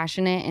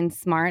compassionate and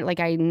smart. Like,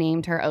 I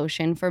named her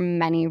Ocean for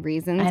many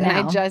reasons. And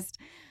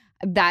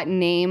that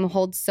name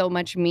holds so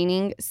much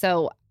meaning.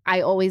 So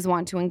I always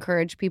want to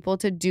encourage people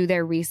to do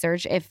their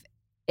research.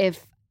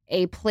 If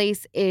a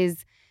place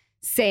is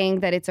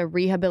saying that it's a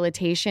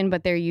rehabilitation,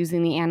 but they're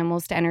using the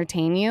animals to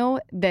entertain you,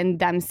 then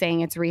them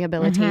saying it's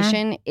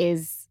rehabilitation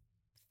is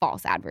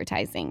false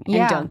advertising,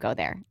 and don't go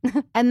there.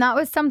 And that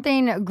was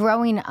something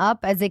growing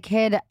up as a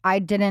kid I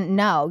didn't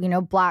know. You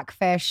know,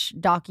 Blackfish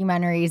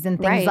documentaries and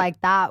things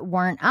like that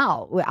weren't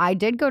out. I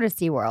did go to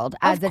SeaWorld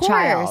as a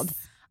child.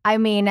 I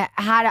mean,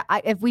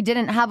 if we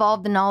didn't have all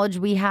of the knowledge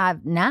we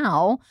have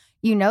now,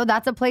 you know,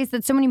 that's a place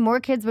that so many more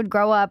kids would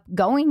grow up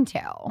going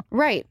to.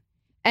 Right.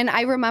 And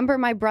I remember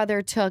my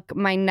brother took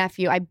my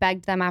nephew. I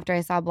begged them after I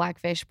saw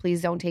Blackfish,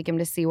 please don't take him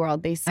to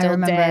SeaWorld. They still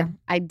did.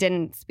 I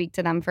didn't speak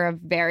to them for a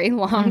very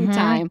long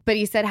time. But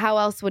he said, how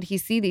else would he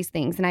see these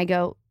things? And I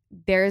go,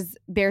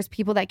 there's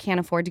people that can't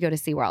afford to go to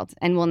SeaWorld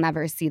and will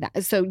never see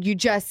that. So you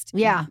just,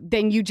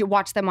 then you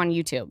watch them on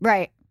YouTube.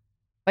 Right.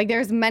 Like,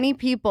 there's many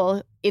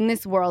people in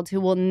this world who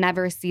will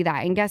never see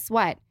that. And guess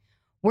what?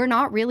 We're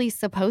not really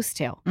supposed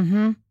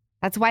to.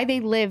 That's why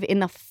they live in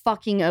the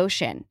fucking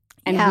ocean.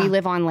 And we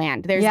live on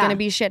land. There's going to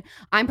be shit.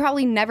 I'm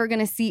probably never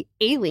going to see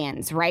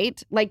aliens,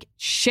 right? Like,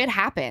 shit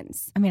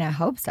happens. I mean, I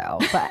hope so,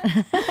 but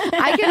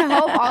I can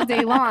hope all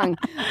day long.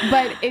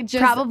 But it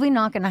just... Probably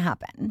not going to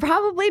happen.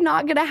 Probably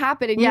not going to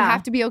happen. And you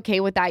have to be okay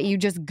with that. You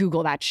just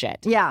Google that shit.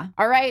 Yeah.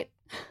 All right?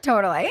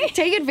 Totally.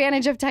 Take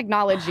advantage of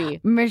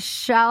technology.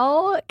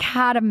 Michelle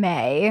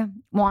Katame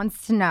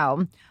wants to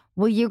know,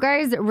 will you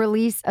guys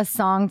release a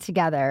song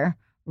together,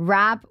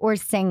 rap or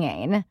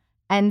singing?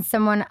 And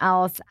someone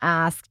else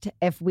asked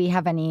if we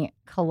have any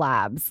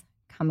collabs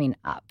coming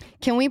up.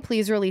 Can we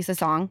please release a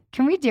song?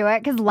 Can we do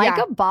it? Because Like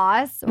a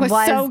Boss was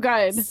so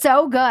good.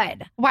 So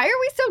good. Why are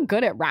we so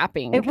good at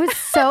rapping? It was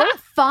so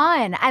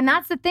fun. And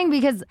that's the thing,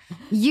 because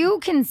you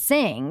can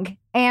sing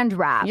and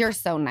rap. You're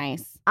so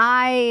nice.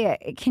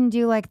 I can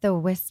do like the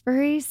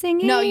whispery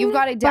singing. No, you've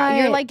got it down.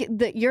 You're like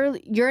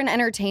you're an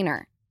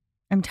entertainer.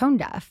 I'm tone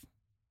deaf.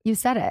 You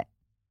said it.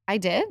 I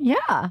did?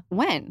 Yeah.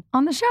 When?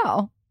 On the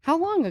show. How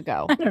long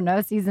ago? I don't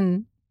know,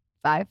 season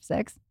 5,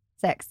 6,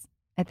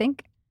 I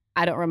think.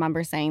 I don't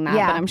remember saying that,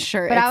 but I'm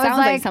sure it sounds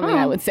like something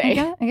I would say.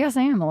 I guess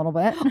I am a little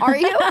bit. Are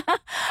you?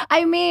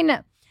 I mean,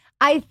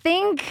 I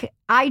think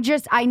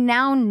I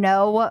now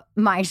know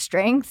my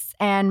strengths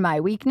and my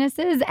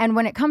weaknesses. And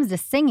when it comes to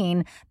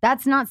singing,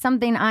 that's not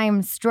something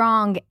I'm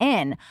strong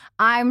in.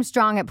 I'm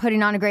strong at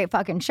putting on a great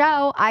fucking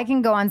show. I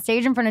can go on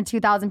stage in front of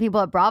 2,000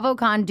 people at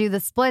BravoCon, do the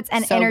splits,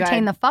 and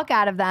entertain the fuck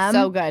out of them.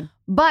 So good.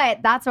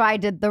 But that's why I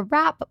did the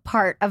rap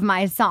part of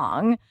my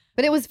song.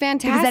 But it was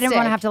fantastic. Because I didn't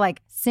want to have to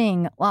like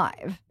sing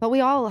live. But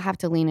we all have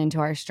to lean into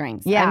our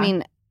strengths. Yeah. I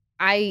mean,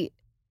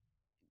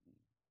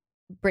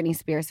 Britney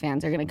Spears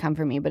fans are going to come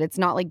for me, but it's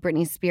not like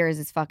Britney Spears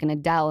is fucking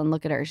Adele and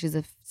look at her. She's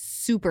a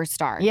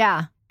superstar.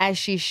 Yeah. As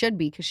she should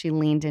be, because she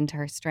leaned into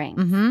her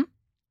strengths.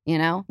 You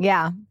know?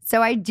 Yeah.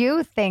 So I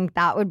do think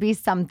that would be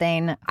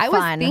something I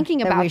was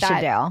thinking about we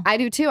should do. I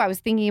do too. I was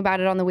thinking about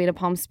it on the way to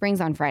Palm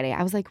Springs on Friday.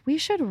 I was like, we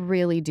should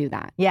really do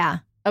that. Yeah.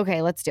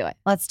 Okay, let's do it.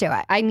 Let's do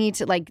it. I need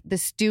to, like, the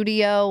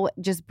studio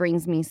just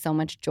brings me so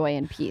much joy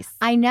and peace.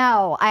 I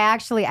know. I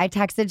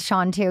texted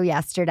Sean too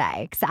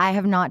yesterday because I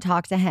have not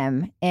talked to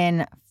him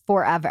in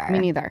forever. Me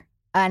neither.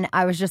 And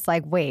I was just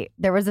like, wait,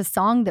 there was a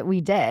song that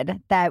we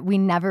did that we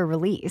never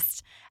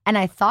released. And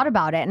I thought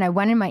about it and I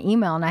went in my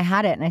email and I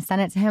had it and I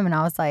sent it to him and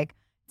I was like,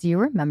 do you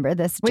remember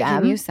this gem? Wait,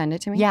 can you send it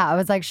to me? Yeah, I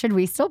was like, should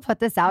we still put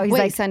this out? He's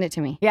like, send it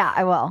to me. Yeah,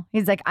 I will.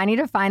 He's like, I need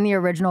to find the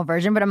original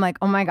version. But I'm like,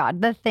 oh my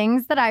God, the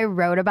things that I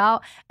wrote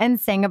about and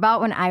sang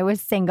about when I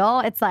was single,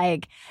 it's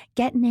like,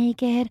 get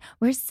naked,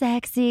 we're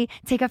sexy,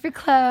 take off your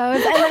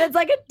clothes. And then it's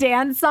like a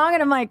dance song.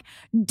 And I'm like,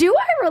 do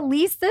I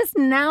release this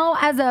now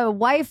as a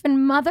wife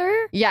and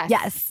mother? Yes.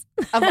 Yes.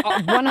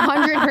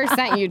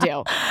 100% you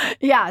do.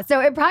 Yeah,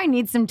 so it probably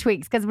needs some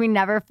tweaks because we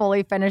never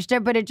fully finished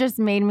it. But it just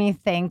made me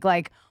think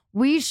like,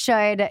 we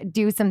should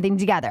do something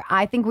together.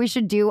 I think we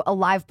should do a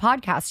live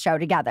podcast show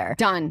together.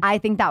 Done. I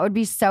think that would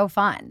be so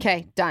fun.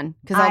 Okay, done.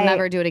 Because I'll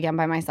never do it again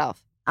by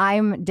myself.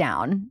 I'm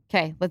down.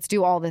 Okay, let's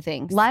do all the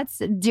things. Let's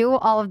do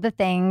all of the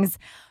things.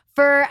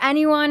 For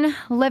anyone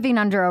living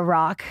under a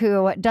rock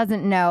who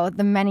doesn't know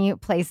the many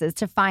places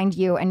to find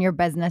you and your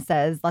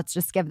businesses, let's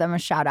just give them a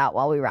shout out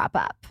while we wrap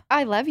up.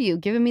 I love you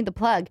giving me the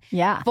plug.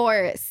 Yeah.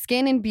 For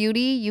skin and beauty,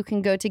 you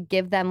can go to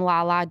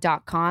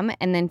givethemlala.com.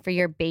 And then for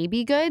your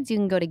baby goods, you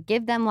can go to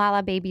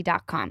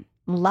givethemlalababy.com.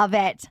 Love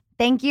it.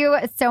 Thank you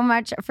so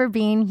much for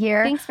being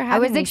here. Thanks for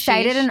having me. I was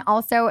excited and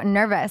also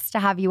nervous to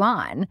have you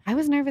on. I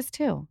was nervous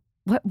too.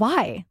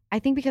 Why? I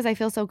think because I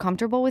feel so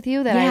comfortable with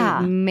you that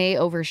I may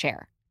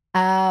overshare.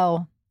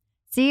 Oh,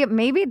 See,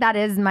 maybe that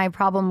is my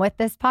problem with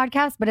this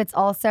podcast, but it's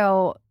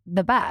also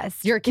the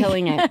best. You're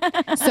killing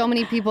it. So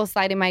many people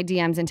slide in my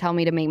DMs and tell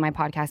me to make my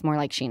podcast more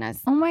like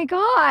Sheena's. Oh my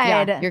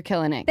God. Yeah, you're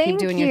killing it. Thank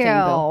Keep doing you. your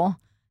thing, boo.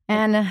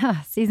 And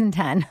season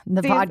 10,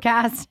 the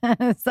podcast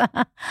is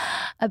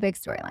a big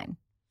storyline.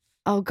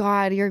 Oh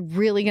God, you're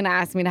really going to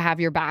ask me to have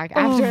your back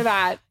after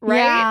that,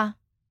 right?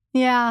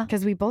 Yeah.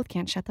 Because we both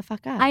can't shut the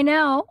fuck up. I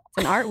know.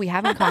 It's an art we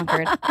haven't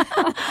conquered.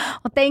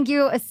 Well, thank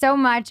you so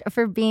much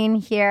for being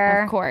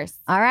here. Of course.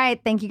 All right.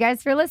 Thank you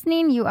guys for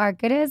listening. You are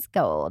good as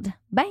gold.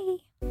 Bye.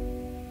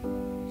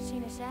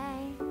 Sheena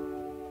Shea.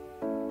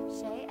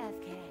 Shea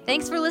FK.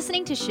 Thanks for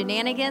listening to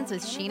Shenanigans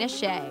with Sheena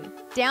Shea.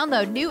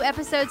 Download new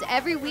episodes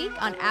every week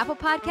on Apple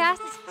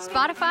Podcasts,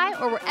 Spotify,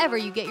 or wherever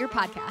you get your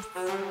podcasts.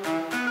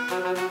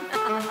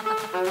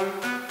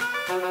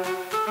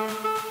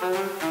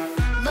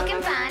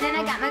 Looking fine and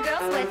I got my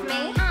girls with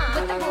me.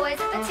 With the boys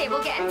at the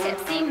table getting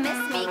tipsy. Miss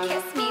me,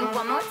 kiss me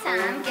one more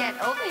time. Get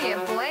over here,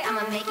 boy,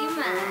 I'ma make you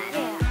mine.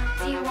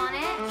 Yeah. Do you want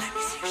it? Let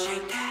me see you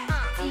shake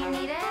that. Do you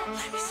need it?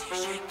 Let me see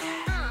you shake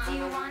that. Do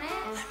you want it?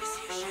 Let me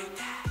see you shake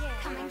that. Yeah.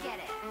 Come and get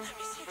it. Let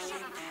me see you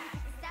shake that.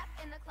 Step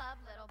in the club,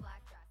 little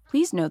black dress.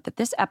 Please note that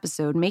this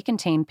episode may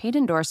contain paid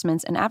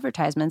endorsements and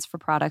advertisements for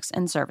products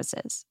and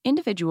services.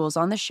 Individuals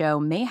on the show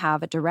may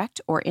have a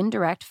direct or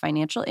indirect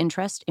financial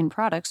interest in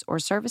products or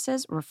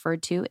services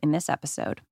referred to in this episode.